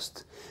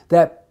rest.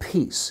 That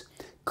peace.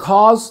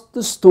 Cause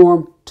the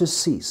storm to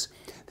cease.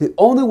 The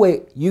only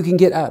way you can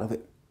get out of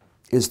it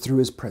is through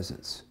His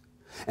presence.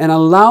 And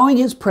allowing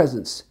His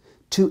presence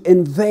to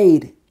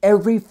invade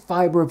every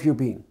fiber of your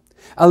being.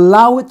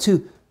 Allow it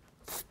to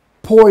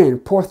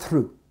pour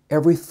through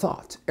every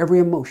thought, every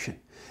emotion,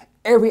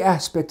 every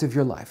aspect of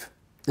your life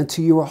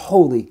until you are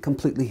wholly,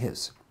 completely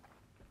His.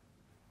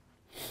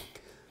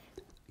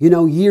 You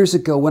know, years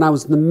ago when I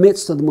was in the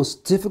midst of the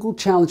most difficult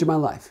challenge of my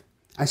life,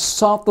 I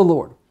sought the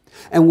Lord.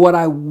 And what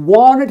I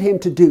wanted Him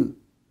to do,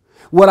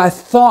 what I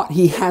thought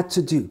He had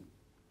to do,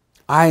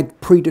 I had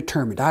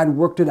predetermined. I had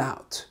worked it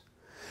out.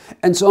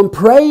 And so I'm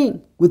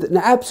praying with an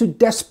absolute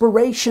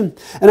desperation,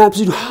 an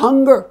absolute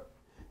hunger.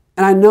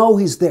 And I know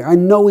He's there. I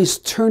know He's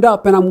turned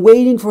up. And I'm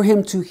waiting for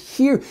Him to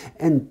hear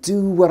and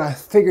do what I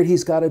figured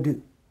He's got to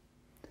do.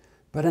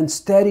 But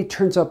instead He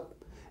turns up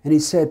and He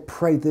said,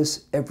 pray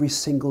this every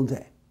single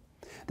day.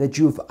 That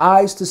you have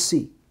eyes to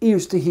see,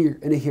 ears to hear,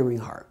 and a hearing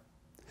heart.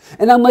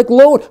 And I'm like,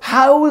 Lord,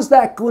 how is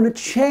that going to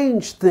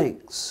change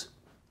things?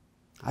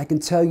 I can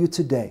tell you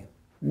today,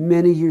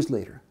 many years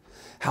later,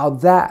 how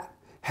that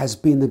has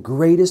been the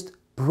greatest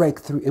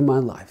breakthrough in my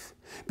life.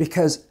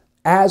 Because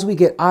as we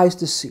get eyes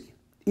to see,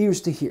 ears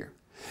to hear,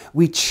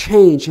 we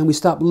change and we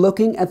stop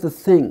looking at the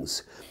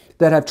things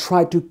that have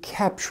tried to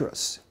capture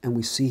us, and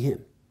we see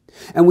Him.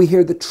 And we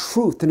hear the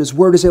truth, and His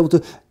Word is able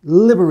to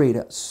liberate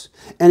us,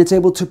 and it's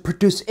able to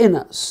produce in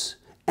us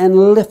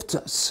and lift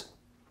us.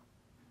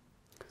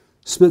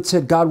 Smith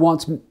said God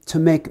wants to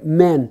make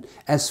men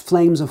as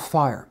flames of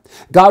fire.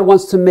 God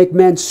wants to make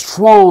men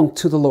strong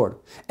to the Lord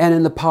and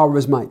in the power of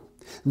His might.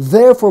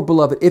 Therefore,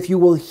 beloved, if you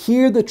will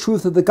hear the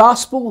truth of the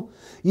gospel,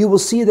 you will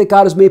see that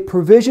God has made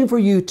provision for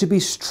you to be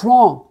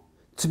strong,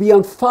 to be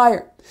on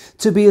fire,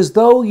 to be as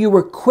though you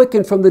were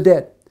quickened from the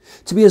dead,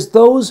 to be as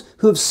those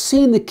who have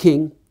seen the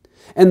King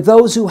and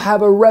those who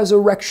have a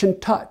resurrection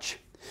touch.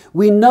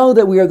 We know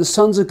that we are the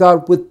sons of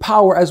God with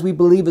power as we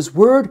believe His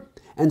word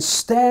and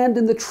stand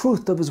in the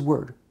truth of His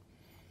word.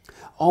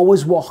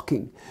 Always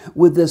walking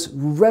with this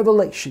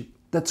revelation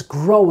that's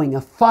growing,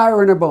 a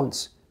fire in our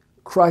bones,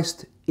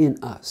 Christ in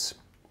us,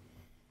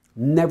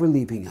 never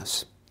leaving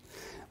us.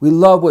 We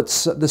love what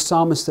the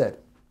psalmist said,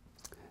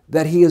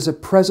 that He is a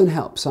present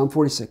help, Psalm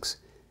 46,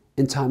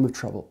 in time of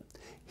trouble.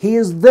 He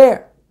is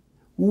there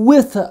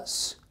with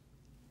us,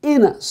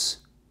 in us,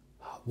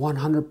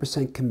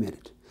 100%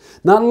 committed.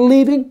 Not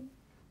leaving,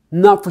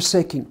 not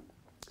forsaking.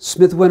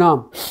 Smith went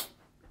on.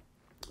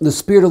 The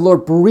Spirit of the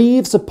Lord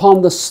breathes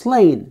upon the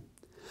slain,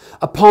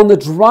 upon the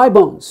dry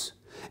bones,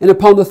 and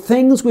upon the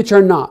things which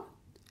are not,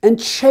 and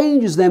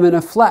changes them in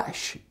a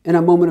flash, in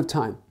a moment of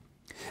time,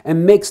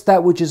 and makes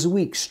that which is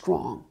weak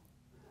strong.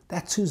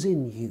 That's who's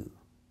in you.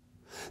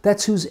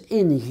 That's who's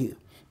in you.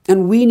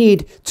 And we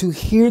need to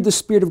hear the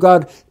Spirit of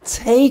God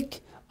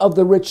take of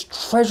the rich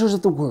treasures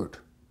of the Word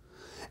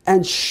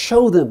and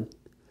show them,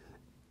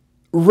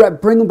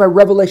 bring them by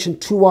revelation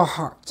to our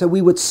hearts, that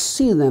we would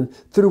see them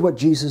through what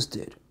Jesus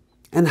did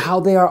and how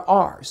they are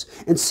ours,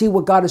 and see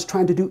what God is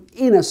trying to do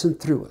in us and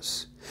through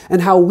us,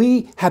 and how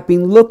we have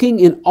been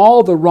looking in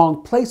all the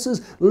wrong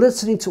places,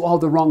 listening to all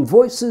the wrong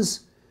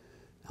voices,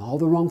 all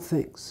the wrong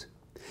things.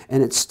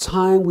 And it's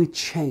time we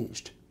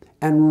changed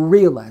and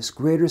realized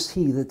greater is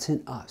He that's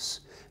in us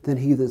than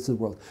he that's in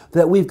the world.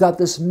 That we've got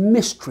this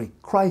mystery,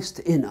 Christ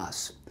in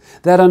us,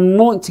 that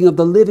anointing of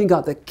the living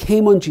God that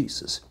came on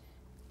Jesus,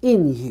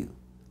 in you,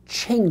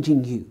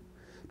 changing you,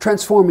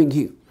 transforming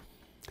you.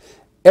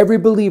 Every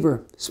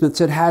believer, Smith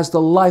said, has the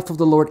life of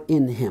the Lord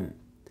in him.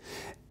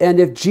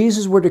 And if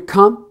Jesus were to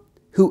come,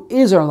 who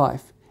is our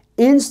life,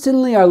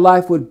 instantly our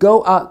life would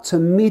go out to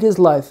meet His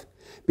life,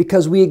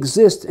 because we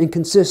exist and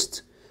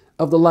consist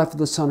of the life of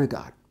the Son of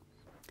God.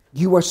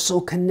 You are so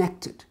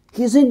connected.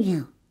 He is in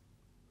you.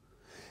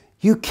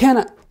 You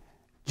cannot,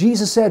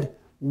 Jesus said,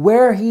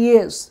 where He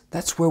is,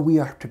 that's where we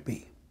are to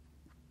be.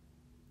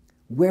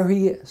 Where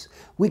He is.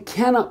 We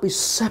cannot be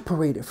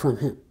separated from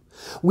Him.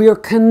 We are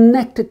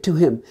connected to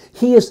Him.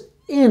 He is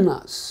in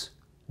us,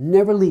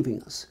 never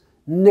leaving us,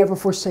 never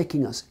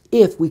forsaking us,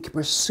 if we can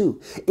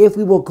pursue, if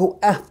we will go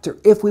after,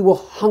 if we will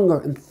hunger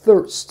and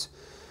thirst,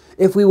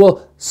 if we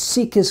will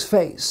seek His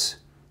face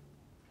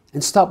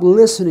and stop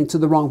listening to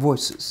the wrong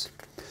voices.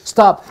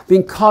 Stop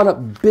being caught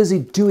up busy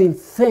doing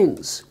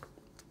things,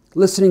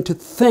 listening to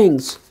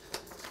things,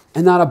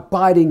 and not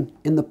abiding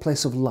in the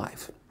place of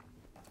life.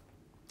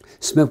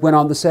 Smith went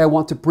on to say, I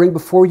want to bring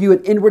before you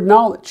an inward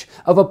knowledge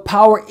of a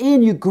power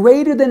in you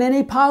greater than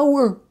any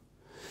power.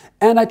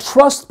 And I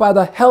trust by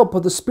the help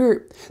of the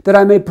Spirit that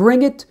I may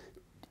bring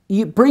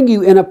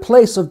you in a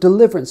place of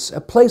deliverance, a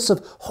place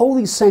of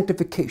holy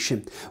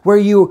sanctification, where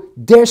you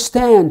dare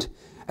stand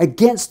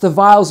against the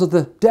vials of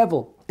the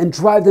devil and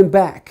drive them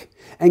back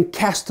and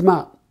cast them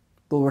out.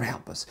 The Lord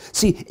help us.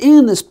 See,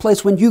 in this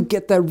place, when you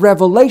get that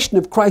revelation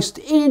of Christ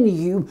in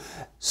you,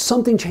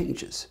 something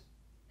changes.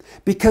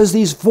 Because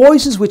these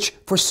voices which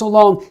for so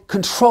long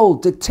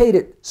controlled,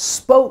 dictated,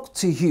 spoke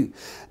to you,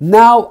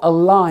 now a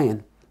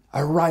lion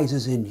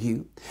arises in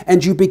you.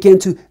 And you begin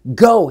to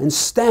go and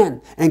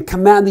stand and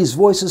command these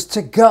voices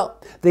to go.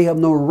 They have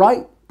no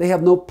right, they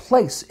have no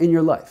place in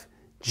your life.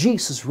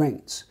 Jesus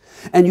reigns.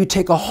 And you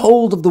take a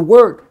hold of the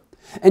word.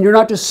 And you're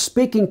not just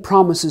speaking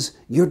promises,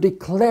 you're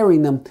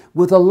declaring them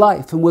with a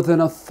life and with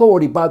an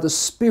authority by the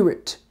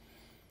Spirit.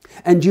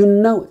 And you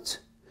know it.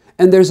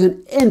 And there's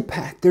an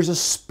impact. There's a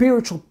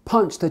spiritual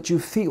punch that you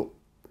feel.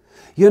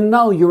 You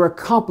know you're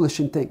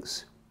accomplishing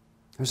things.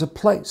 There's a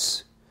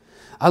place.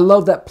 I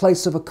love that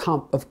place of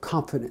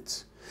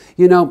confidence.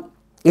 You know,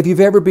 if you've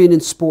ever been in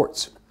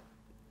sports,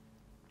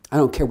 I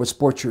don't care what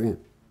sport you're in,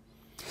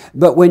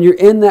 but when you're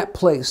in that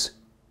place,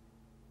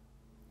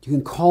 you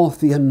can call it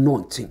the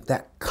anointing,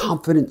 that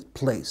confident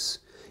place.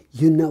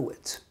 You know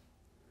it.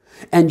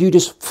 And you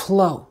just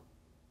flow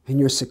and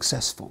you're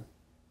successful.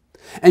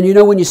 And you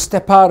know when you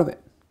step out of it,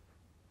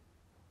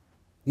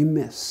 you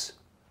miss.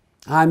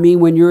 I mean,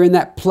 when you're in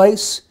that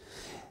place,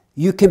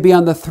 you can be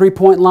on the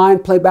three-point line,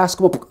 play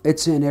basketball,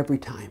 it's in every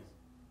time.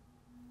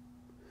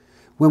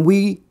 When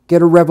we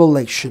get a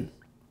revelation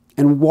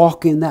and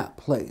walk in that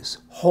place,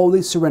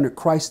 wholly surrender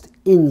Christ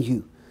in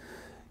you,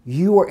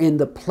 you are in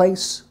the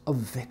place of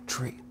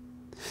victory.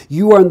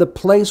 You are in the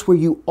place where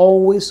you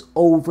always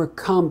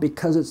overcome,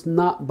 because it's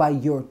not by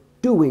your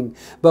doing,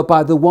 but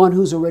by the one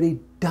who's already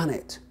done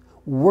it,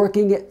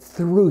 working it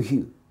through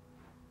you.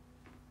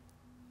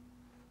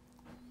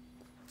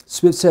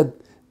 Smith said,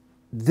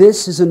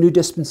 this is a new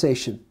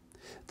dispensation,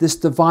 this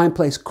divine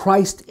place,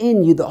 Christ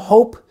in you, the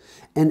hope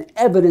and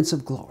evidence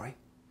of glory.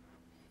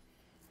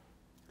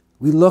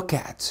 We look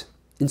at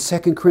in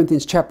 2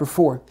 Corinthians chapter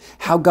 4,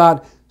 how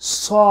God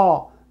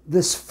saw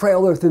this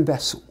frail earthen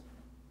vessel.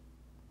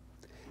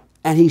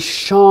 And he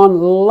shone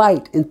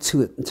light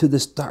into it, into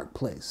this dark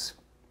place.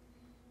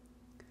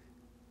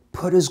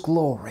 Put his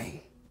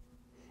glory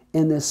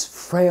in this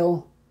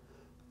frail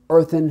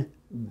earthen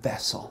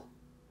vessel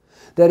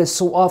that is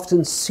so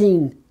often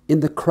seen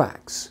in the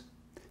cracks,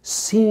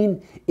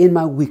 seen in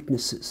my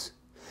weaknesses,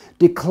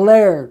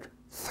 declared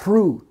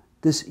through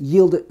this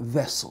yielded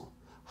vessel,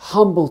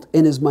 humbled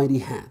in his mighty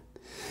hand.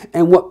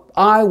 And what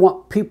I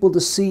want people to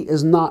see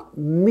is not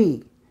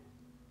me,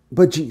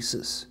 but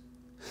Jesus.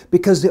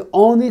 Because the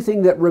only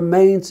thing that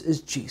remains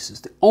is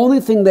Jesus. The only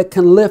thing that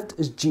can lift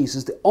is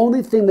Jesus. The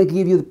only thing that can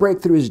give you the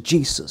breakthrough is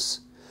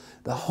Jesus.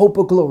 The hope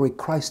of glory,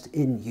 Christ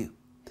in you.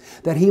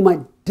 That he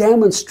might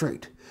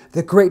demonstrate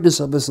the greatness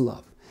of his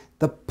love,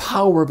 the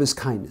power of his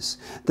kindness,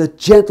 the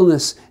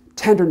gentleness,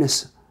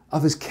 tenderness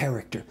of his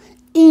character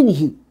in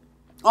you.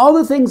 All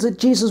the things that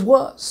Jesus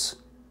was,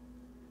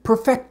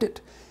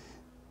 perfected,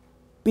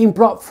 being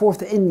brought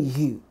forth in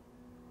you,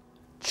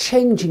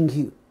 changing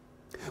you.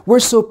 We're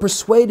so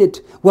persuaded,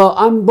 well,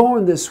 I'm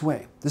born this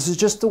way. This is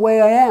just the way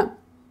I am.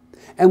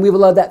 And we've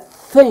allowed that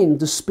thing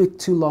to speak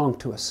too long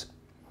to us.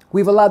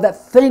 We've allowed that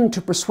thing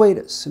to persuade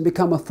us and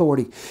become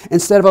authority,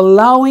 instead of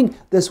allowing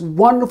this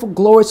wonderful,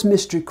 glorious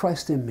mystery,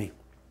 Christ in me.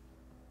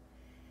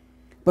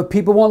 But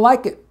people won't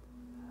like it.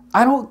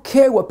 I don't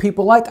care what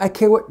people like. I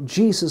care what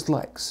Jesus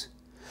likes.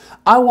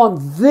 I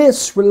want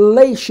this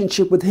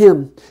relationship with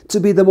him to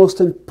be the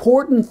most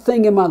important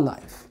thing in my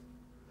life.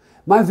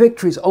 My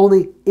victory is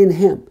only in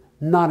him,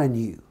 not in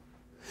you.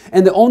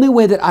 And the only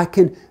way that I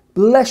can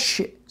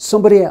bless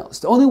somebody else,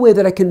 the only way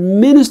that I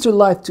can minister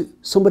life to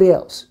somebody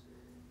else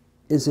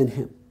is in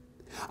him.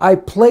 I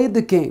played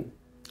the game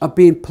of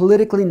being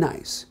politically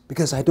nice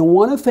because I don't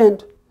want to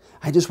offend.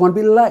 I just want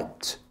to be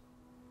liked.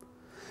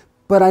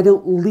 But I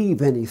don't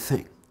leave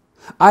anything.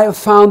 I have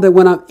found that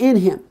when I'm in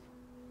him,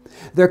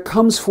 there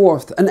comes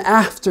forth an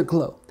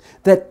afterglow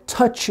that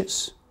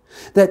touches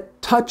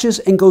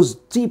and goes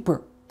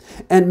deeper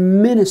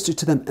and minister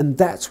to them. And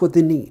that's what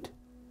they need,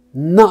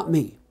 not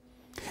me.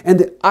 And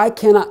that I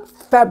cannot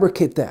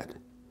fabricate that.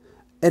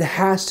 It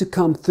has to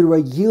come through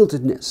a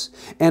yieldedness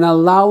and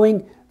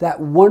allowing that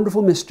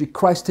wonderful mystery,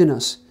 Christ in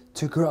us,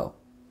 to grow.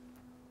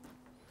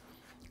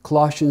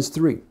 Colossians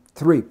 3,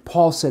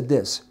 Paul said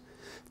this,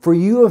 "For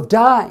you have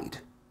died."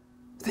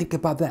 Think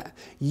about that.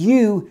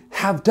 You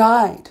have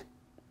died.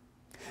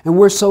 And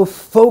we're so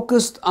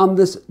focused on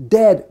this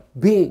dead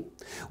being.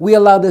 We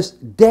allow this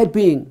dead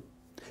being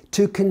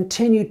to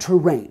continue to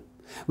reign.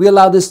 We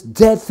allow this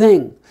dead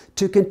thing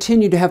to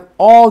continue to have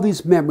all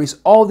these memories,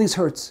 all these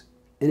hurts,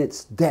 and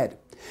it's dead.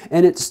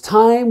 And it's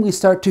time we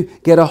start to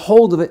get a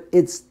hold of it.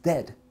 It's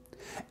dead.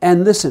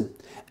 And listen,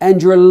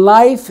 and your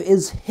life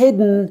is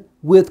hidden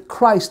with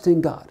Christ in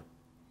God.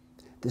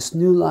 This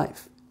new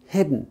life,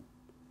 hidden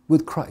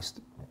with Christ.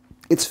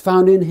 It's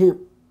found in him.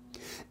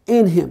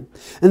 In him.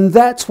 And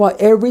that's why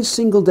every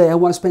single day I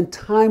want to spend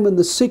time in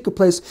the secret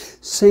place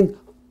saying,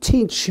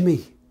 teach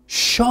me,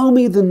 show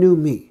me the new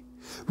me,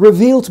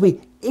 reveal to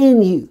me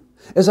in you.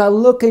 As I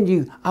look at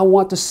you, I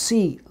want to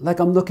see like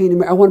I'm looking in the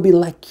mirror. I want to be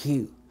like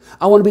you.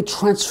 I want to be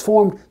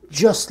transformed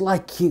just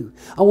like you.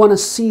 I want to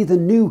see the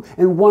new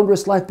and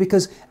wondrous life,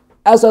 because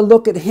as I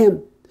look at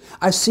him,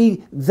 I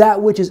see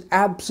that which is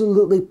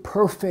absolutely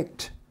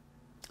perfect.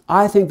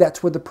 I think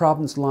that's where the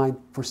problems lie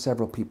for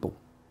several people.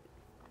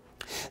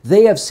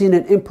 They have seen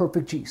an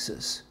imperfect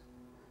Jesus.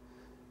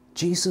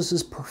 Jesus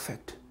is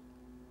perfect.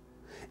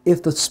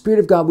 If the Spirit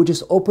of God would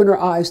just open our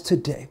eyes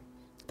today,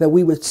 that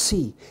we would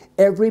see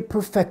every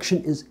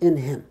perfection is in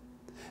Him.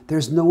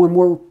 There's no one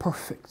more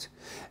perfect.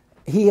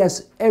 He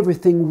has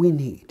everything we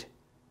need.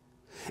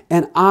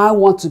 And I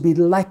want to be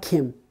like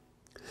Him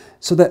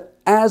so that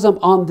as I'm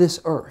on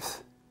this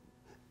earth,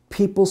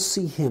 people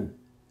see Him,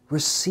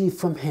 receive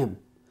from Him.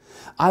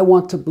 I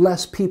want to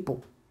bless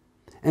people.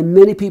 And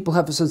many people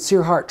have a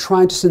sincere heart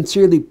trying to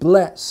sincerely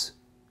bless.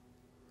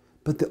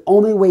 But the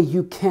only way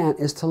you can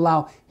is to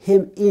allow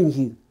Him in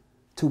you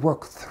to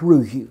work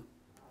through you.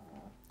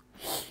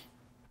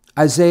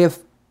 Isaiah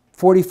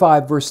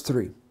 45 verse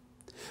 3.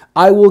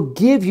 I will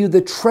give you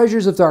the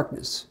treasures of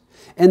darkness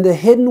and the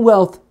hidden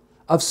wealth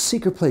of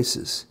secret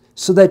places,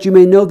 so that you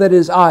may know that it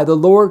is I, the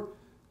Lord,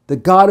 the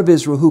God of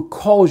Israel, who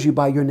calls you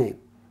by your name.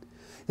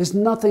 There's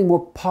nothing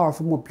more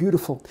powerful, more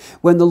beautiful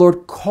when the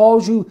Lord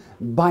calls you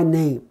by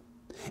name.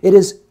 It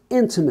is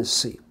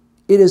intimacy.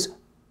 It is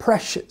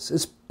precious.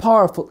 It's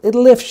powerful. It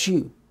lifts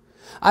you.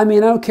 I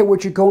mean, I don't care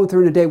what you're going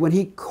through in a day. When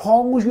He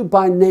calls you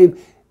by name,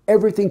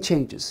 everything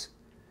changes.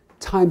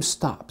 Time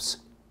stops.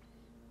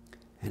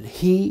 And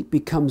He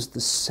becomes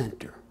the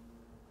center.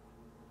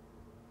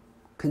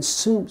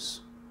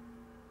 Consumes.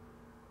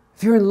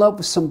 If you're in love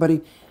with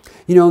somebody,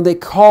 and they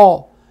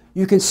call,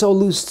 you can so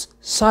lose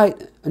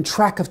sight and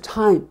track of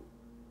time.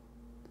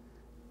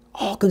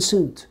 All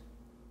consumed.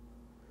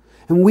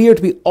 And we are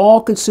to be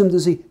all consumed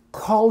as He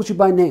calls you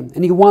by name.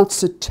 And He wants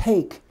to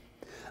take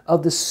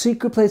of the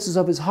secret places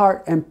of His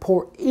heart and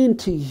pour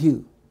into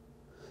you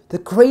the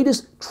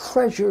greatest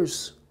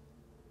treasures,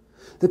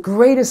 the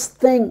greatest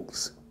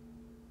things.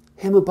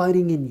 Him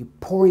abiding in you,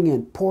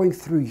 pouring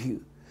through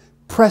you,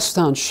 pressed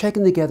down,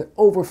 shaken together,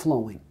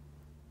 overflowing.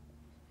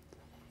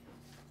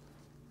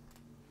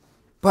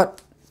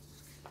 But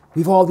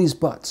we've all these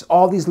buts,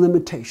 all these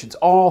limitations,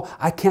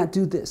 I can't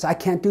do this, I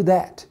can't do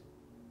that.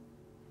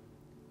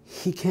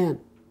 He can.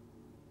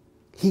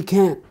 He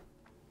can.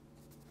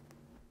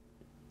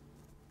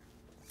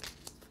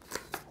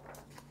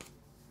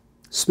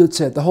 Smith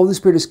said, the Holy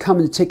Spirit is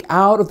coming to take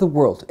out of the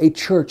world a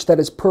church that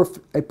is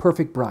a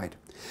perfect bride.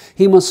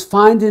 He must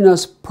find in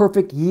us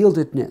perfect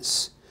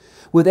yieldedness,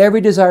 with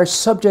every desire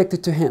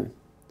subjected to Him.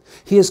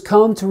 He has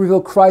come to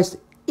reveal Christ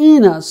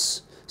in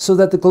us, so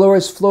that the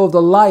glorious flow of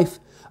the life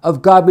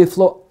of God may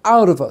flow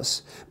out of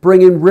us,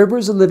 bringing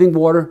rivers of living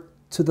water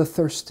to the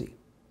thirsty.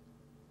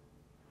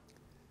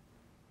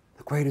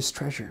 The greatest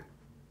treasure.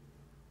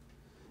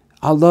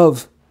 I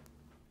love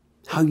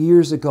how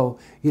years ago,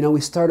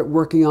 we started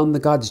working on the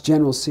God's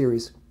General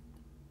series.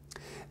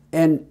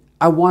 And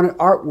I wanted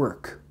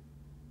artwork.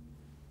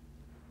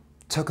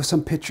 Took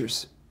some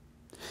pictures.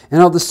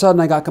 And all of a sudden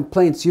I got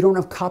complaints. You don't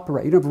have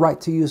copyright. You don't have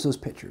right to use those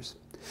pictures.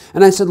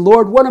 And I said,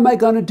 Lord, what am I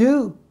going to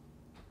do?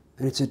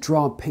 And it said,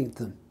 draw and paint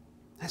them.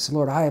 I said,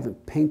 Lord, I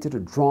haven't painted or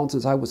drawn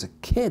since I was a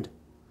kid.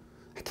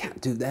 I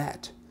can't do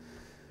that.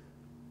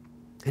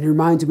 And He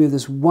reminded me of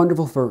this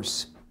wonderful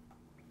verse.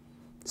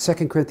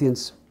 2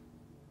 Corinthians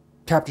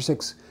chapter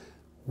 6.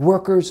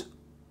 Workers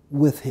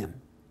with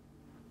Him.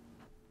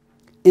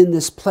 In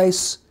this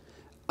place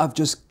of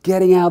just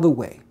getting out of the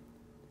way.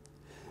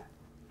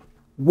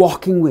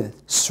 Walking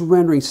with,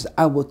 surrendering. He says,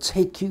 I will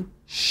take you,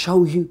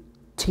 show you,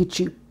 teach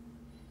you.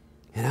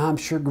 And I'm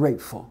sure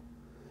grateful.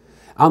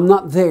 I'm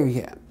not there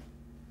yet,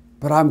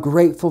 but I'm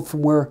grateful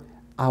from where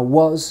I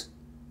was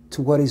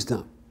to what He's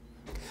done.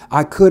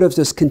 I could have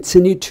just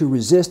continued to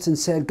resist and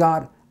said,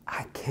 God,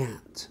 I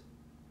can't.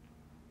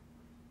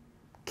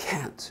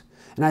 Can't.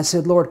 And I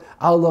said, Lord,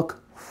 I'll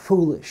look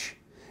foolish.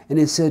 And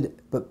He said,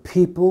 but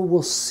people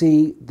will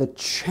see the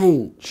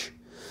change,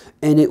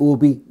 and it will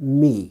be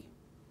me,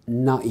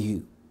 not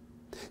you.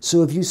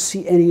 So if you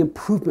see any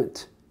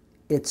improvement,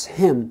 it's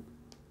Him,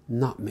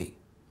 not me.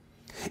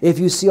 If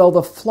you see all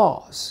the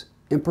flaws,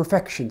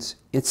 imperfections,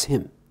 it's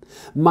Him.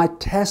 My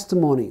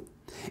testimony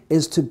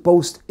is to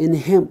boast in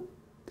Him,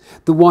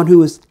 the one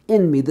who is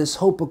in me, this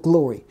hope of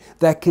glory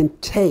that can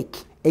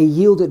take a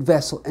yielded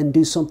vessel and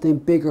do something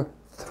bigger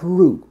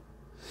through.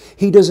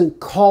 He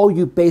doesn't call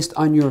you based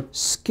on your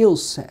skill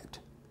set,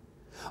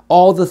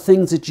 all the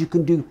things that you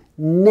can do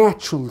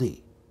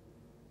naturally,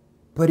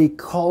 but He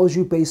calls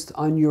you based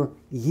on your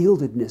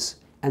yieldedness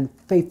and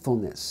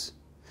faithfulness.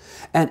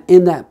 And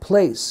in that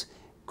place,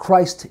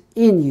 Christ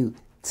in you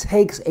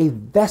takes a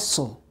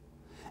vessel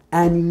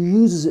and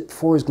uses it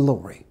for His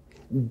glory,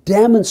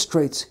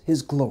 demonstrates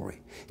His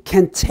glory,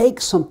 can take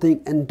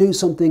something and do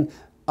something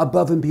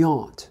above and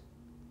beyond.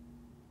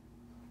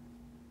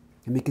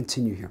 Let me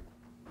continue here.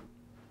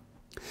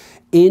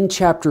 In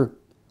chapter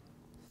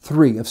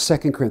 3 of 2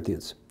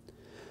 Corinthians,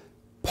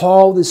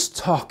 Paul is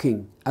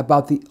talking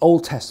about the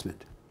Old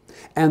Testament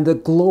and the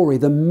glory,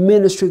 the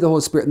ministry of the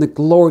Holy Spirit and the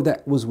glory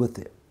that was with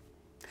it.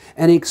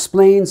 And he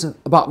explains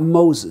about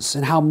Moses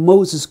and how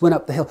Moses went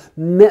up the hill,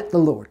 met the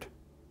Lord,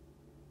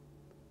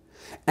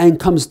 and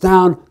comes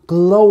down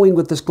glowing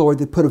with this glory.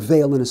 They put a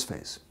veil in his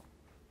face.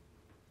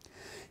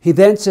 He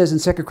then says in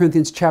 2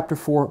 Corinthians chapter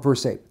 4,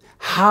 verse 8,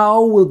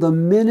 how will the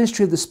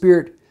ministry of the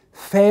Spirit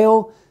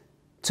fail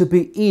to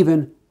be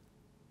even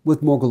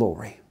with more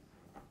glory?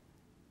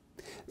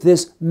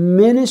 This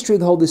ministry of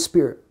the Holy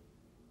Spirit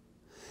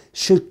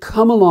should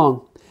come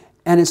along,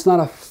 and it's not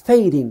a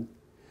fading,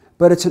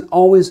 but it's an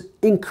always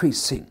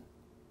increasing.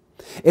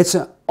 It's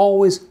an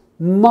always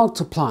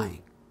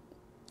multiplying,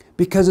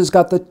 because it's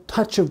got the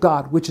touch of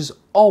God, which is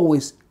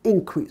always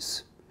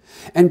increase.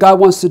 And God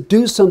wants to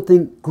do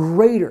something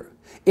greater.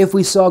 If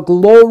we saw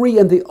glory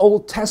in the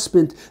Old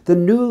Testament, the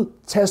New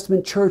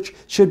Testament church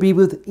should be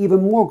with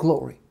even more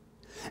glory.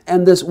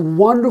 And this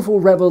wonderful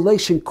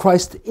revelation,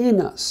 Christ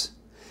in us,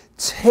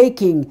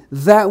 taking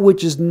that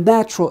which is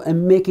natural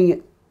and making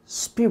it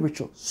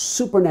spiritual,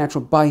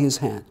 supernatural by His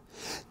hand.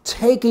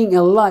 Taking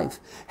a life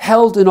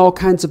held in all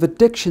kinds of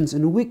addictions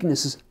and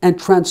weaknesses and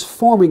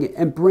transforming it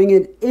and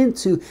bringing it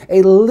into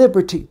a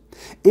liberty,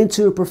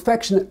 into a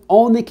perfection that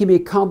only can be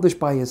accomplished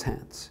by His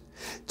hands.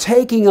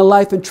 Taking a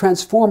life and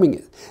transforming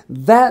it.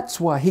 That's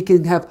why He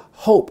can have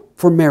hope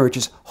for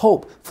marriages,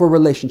 hope for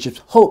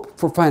relationships, hope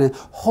for finance,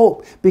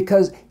 hope,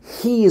 because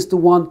He is the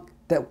one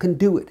that can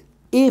do it.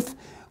 If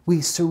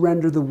we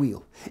surrender the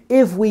wheel,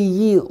 if we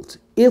yield,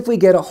 if we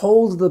get a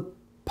hold of the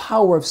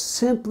power of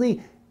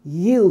simply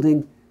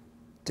yielding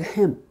to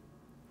Him,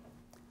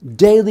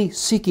 daily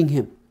seeking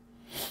Him.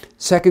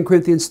 2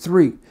 Corinthians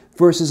 3,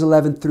 verses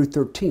 11 through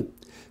 13.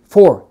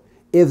 For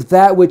if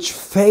that which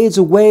fades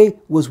away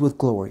was with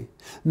glory,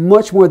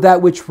 much more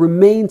that which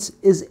remains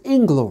is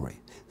in glory.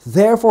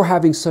 Therefore,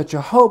 having such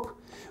a hope,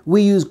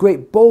 we use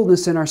great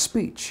boldness in our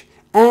speech,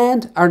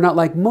 and are not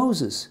like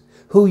Moses,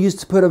 who used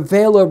to put a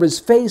veil over his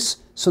face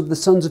so that the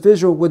sons of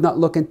Israel would not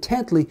look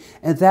intently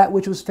at that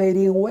which was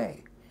fading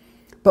away.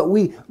 But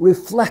we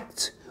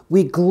reflect,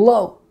 we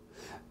glow,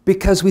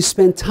 because we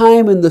spend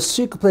time in the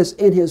secret place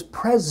in His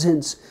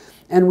presence,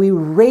 and we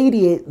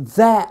radiate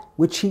that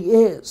which He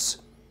is.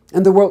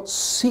 And the world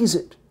sees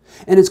it.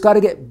 And it's got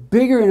to get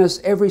bigger in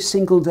us every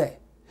single day.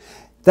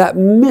 That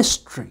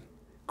mystery,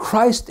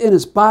 Christ in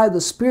us by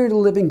the Spirit of the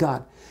living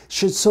God,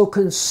 should so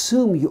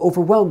consume you,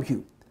 overwhelm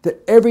you,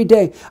 that every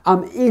day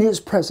I'm in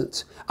His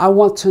presence. I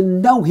want to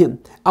know Him.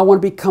 I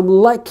want to become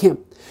like Him.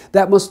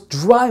 That must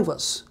drive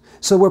us.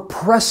 So we're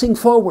pressing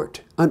forward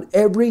on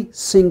every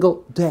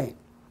single day.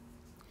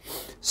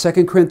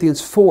 2 Corinthians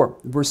 4,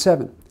 verse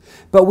 7.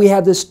 But we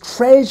have this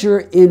treasure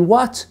in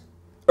what?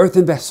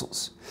 Earthen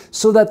vessels,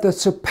 so that the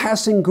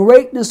surpassing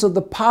greatness of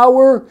the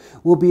power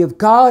will be of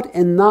God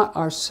and not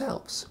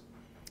ourselves.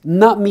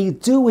 Not me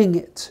doing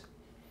it.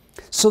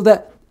 So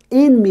that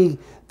in me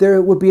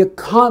there would be a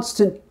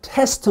constant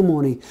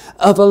testimony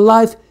of a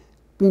life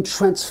being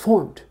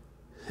transformed.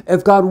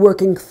 Of God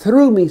working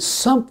through me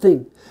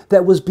something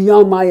that was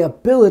beyond my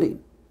ability.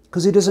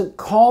 Because He doesn't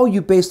call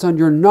you based on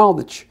your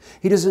knowledge.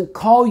 He doesn't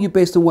call you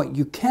based on what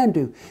you can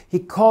do. He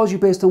calls you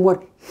based on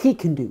what He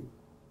can do.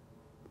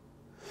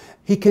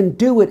 He can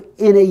do it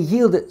in a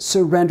yielded,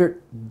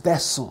 surrendered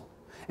vessel.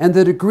 And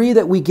the degree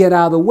that we get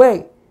out of the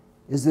way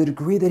is the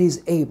degree that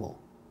He's able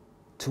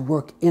to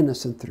work in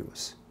us and through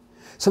us.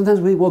 Sometimes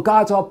we, well,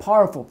 God's all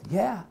powerful.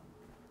 Yeah.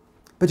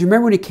 But you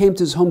remember when He came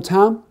to His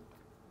hometown?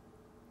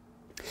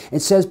 It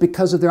says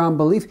because of their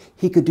unbelief,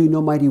 He could do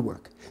no mighty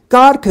work.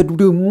 God could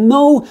do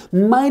no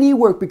mighty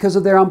work because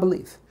of their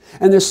unbelief.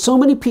 And there's so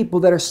many people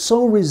that are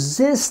so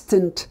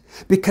resistant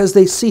because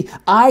they see,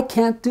 I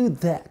can't do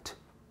that.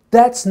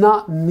 That's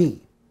not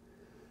me.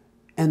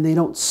 And they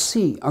don't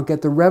see or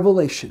get the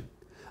revelation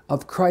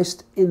of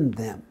Christ in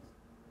them.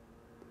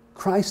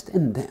 Christ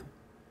in them.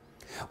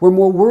 We're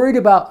more worried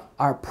about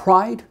our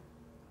pride,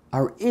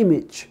 our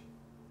image,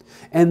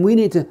 and we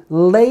need to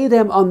lay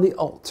them on the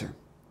altar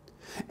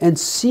and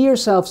see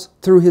ourselves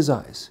through His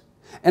eyes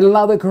and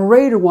allow the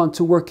greater one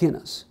to work in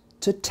us,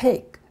 to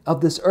take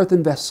of this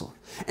earthen vessel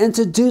and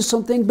to do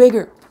something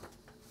bigger.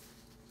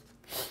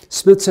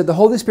 Smith said the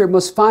Holy Spirit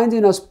must find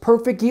in us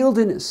perfect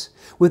yieldedness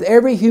with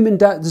every human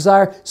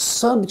desire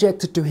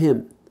subjected to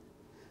Him.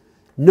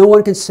 No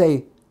one can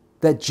say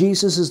that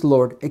Jesus is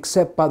Lord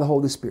except by the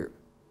Holy Spirit.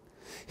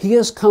 He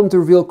has come to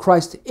reveal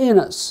Christ in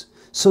us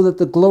so that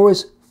the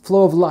glorious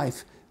flow of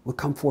life will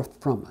come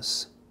forth from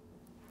us.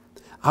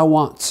 I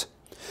want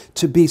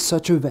to be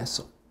such a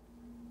vessel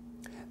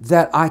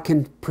that I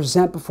can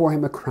present before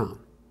Him a crown,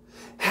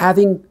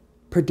 having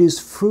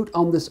produced fruit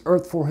on this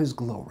earth for His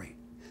glory.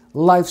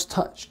 Life's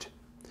touched.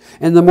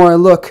 And the more I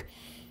look,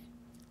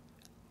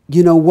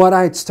 what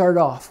I had started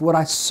off, what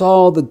I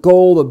saw, the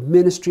goal of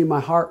ministry in my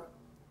heart,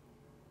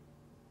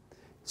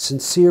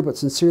 sincere but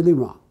sincerely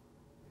wrong.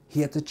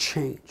 He had to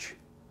change.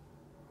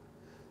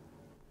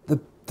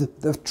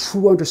 The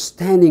true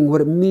understanding what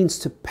it means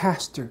to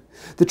pastor,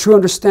 the true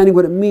understanding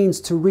what it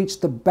means to reach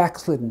the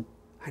backslidden,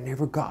 I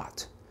never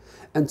got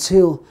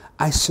until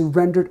I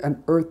surrendered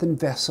an earthen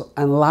vessel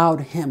and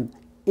allowed Him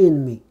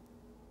in me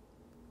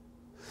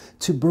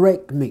to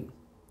break me,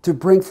 to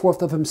bring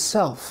forth of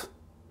Himself,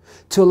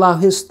 to allow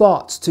His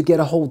thoughts to get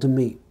a hold of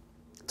me,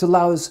 to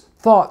allow His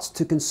thoughts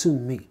to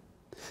consume me,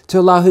 to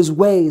allow His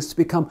ways to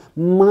become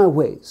my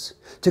ways,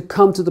 to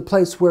come to the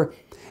place where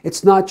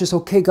It's not just,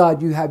 okay,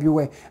 God, you have your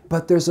way,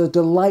 but there's a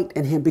delight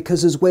in Him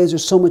because His ways are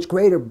so much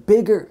greater,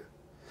 bigger.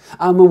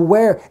 I'm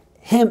aware,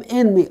 Him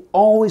in me,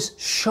 always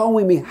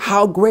showing me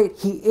how great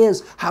He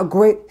is, how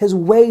great His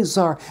ways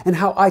are, and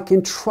how I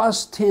can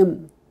trust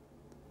Him.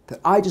 That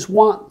I just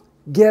want,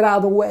 get out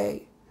of the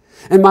way.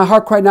 And my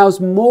heart cry now is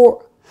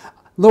more.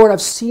 Lord,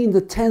 I've seen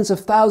the tens of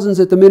thousands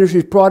that the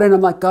ministry's brought in.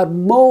 I'm like, God,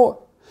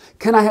 more.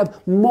 Can I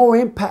have more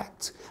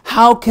impact?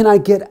 How can I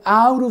get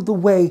out of the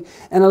way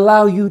and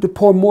allow you to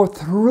pour more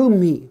through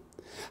me?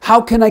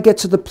 How can I get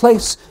to the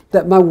place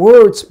that my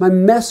words, my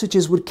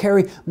messages would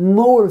carry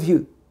more of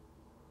you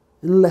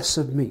and less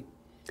of me?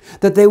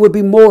 That they would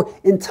be more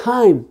in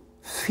time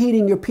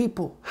feeding your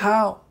people.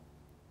 How?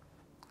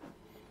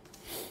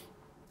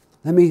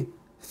 Let me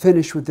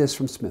finish with this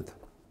from Smith.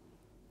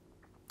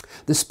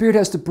 The Spirit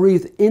has to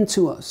breathe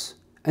into us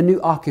a new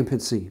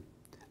occupancy,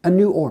 a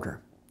new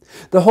order.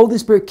 The Holy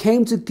Spirit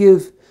came to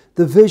give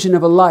the vision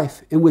of a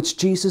life in which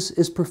Jesus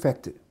is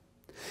perfected.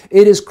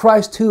 It is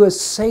Christ who has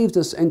saved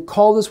us and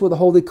called us with a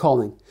holy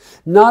calling,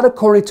 not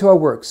according to our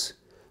works,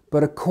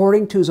 but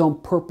according to His own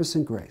purpose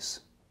and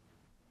grace.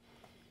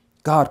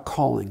 God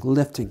calling,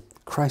 lifting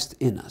Christ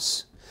in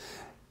us.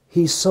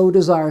 He so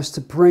desires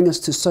to bring us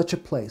to such a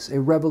place, a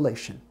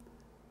revelation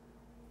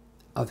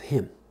of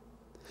Him.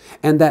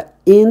 And that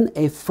in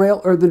a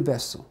frail earthen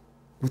vessel,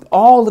 with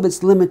all of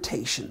its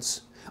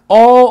limitations,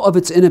 all of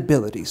its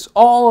inabilities,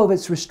 all of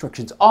its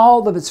restrictions,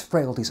 all of its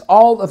frailties,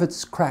 all of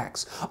its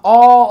cracks,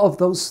 all of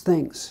those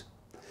things,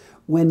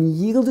 when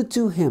yielded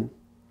to Him,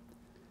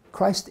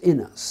 Christ in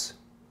us,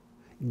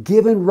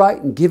 given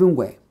right and given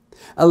way,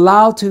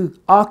 allowed to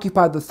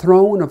occupy the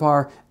throne of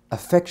our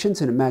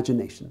affections and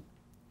imagination,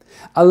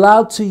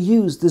 allowed to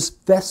use this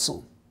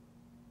vessel,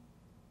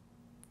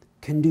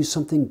 can do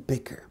something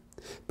bigger,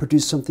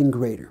 produce something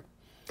greater.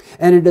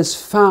 And it is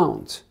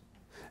found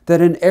that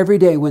in every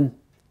day when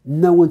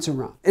no one's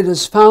around, it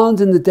is found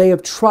in the day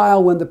of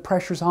trial when the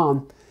pressure's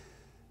on,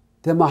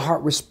 that my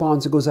heart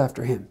responds and goes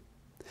after Him.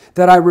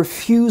 That I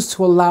refuse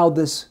to allow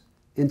this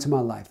into my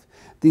life.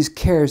 These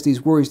cares,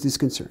 these worries, these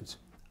concerns.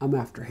 I'm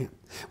after Him.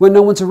 When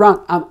no one's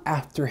around, I'm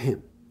after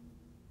Him.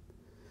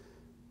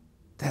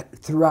 That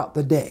throughout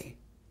the day,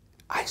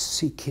 I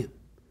seek Him.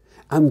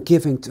 I'm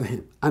giving to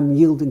Him. I'm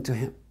yielding to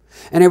Him.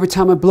 And every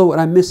time I blow it,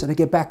 I miss it, I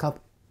get back up.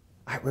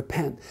 I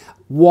repent.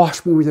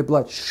 Wash me with your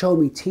blood. Show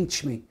me,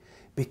 teach me,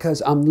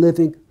 because I'm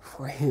living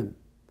for Him.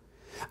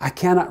 I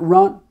cannot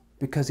run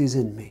because He's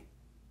in me.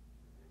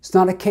 It's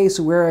not a case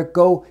of where I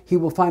go, He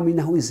will find me.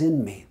 No, He's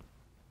in me.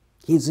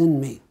 He's in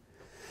me.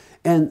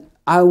 And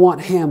I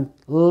want Him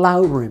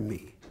louder in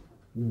me,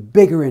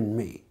 bigger in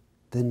me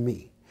than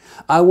me.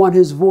 I want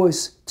His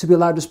voice to be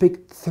allowed to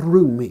speak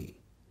through me.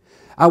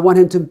 I want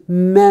Him to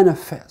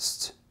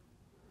manifest.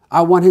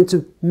 I want Him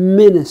to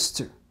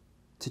minister,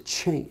 to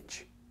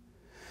change.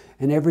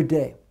 And every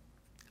day,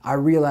 I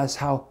realize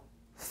how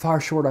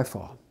far short I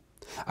fall.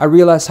 I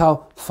realize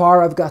how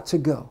far I've got to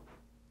go.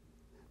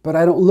 But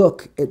I don't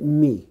look at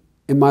me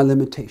and my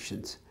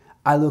limitations.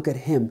 I look at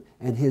Him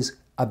and His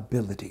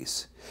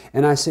abilities.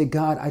 And I say,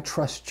 God, I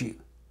trust you.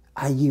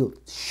 I yield.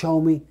 Show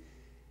me.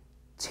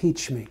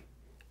 Teach me.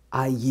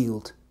 I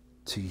yield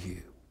to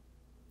you.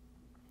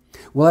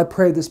 Well, I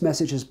pray this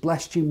message has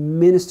blessed you,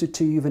 ministered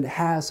to you. If it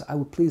has, I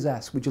would please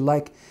ask, would you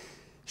like,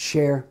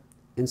 share,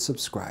 and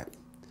subscribe?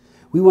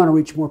 We want to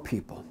reach more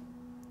people.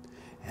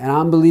 And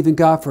I'm believing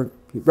God for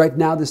right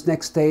now, this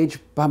next stage,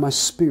 by my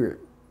Spirit,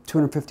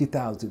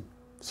 250,000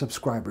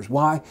 subscribers.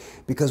 Why?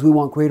 Because we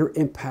want greater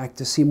impact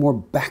to see more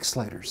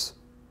backsliders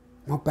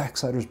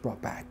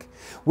brought back.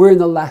 We're in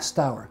the last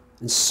hour,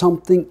 and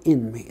something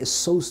in me is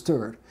so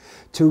stirred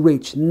to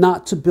reach,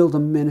 not to build a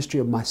ministry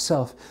of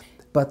myself,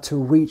 but to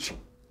reach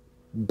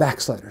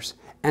backsliders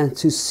and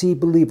to see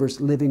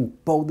believers living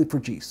boldly for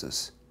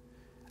Jesus.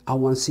 I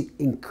want to see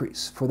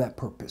increase for that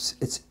purpose.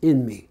 It's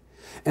in me.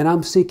 And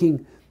I'm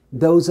seeking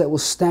those that will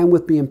stand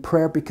with me in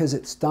prayer, because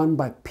it's done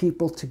by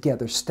people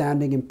together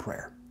standing in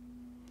prayer.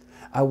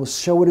 I will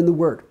show it in the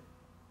Word.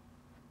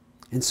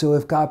 And so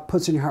if God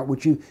puts in your heart,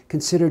 would you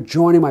consider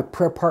joining my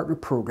prayer partner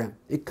program?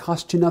 It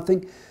costs you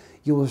nothing.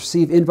 You will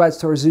receive invites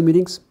to our Zoom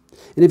meetings.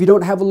 And if you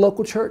don't have a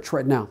local church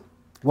right now,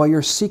 while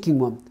you're seeking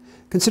one,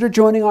 consider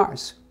joining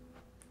ours.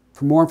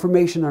 For more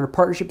information on our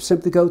partnership,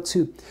 simply go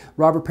to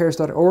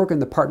robertpears.org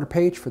and the partner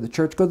page. For the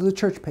church, go to the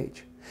church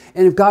page.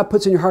 And if God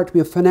puts in your heart to be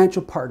a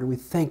financial partner, we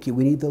thank you.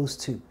 We need those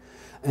too.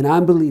 And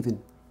I'm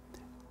believing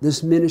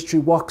this ministry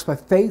walks by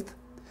faith.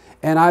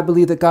 And I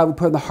believe that God will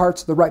put in the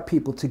hearts of the right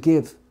people to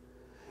give.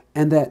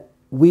 And that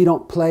we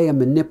don't play and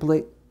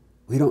manipulate.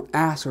 We don't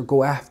ask or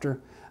go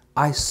after.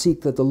 I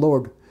seek that the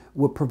Lord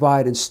will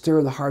provide and stir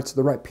in the hearts of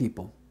the right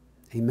people.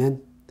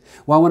 Amen.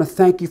 Well, I want to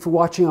thank you for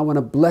watching. I want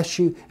to bless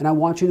you. And I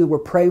want you to know we're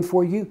praying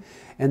for you.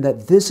 And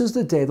that this is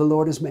the day the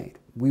Lord has made.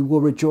 We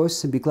will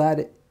rejoice and be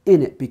glad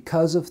in it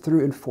because of,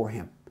 through, and for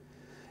Him.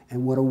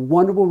 And what a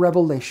wonderful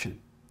revelation.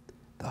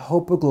 The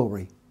hope of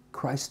glory,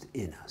 Christ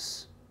in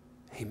us.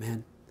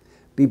 Amen.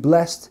 Be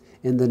blessed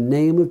in the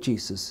name of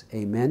Jesus.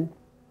 Amen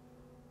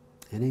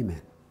and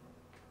amen.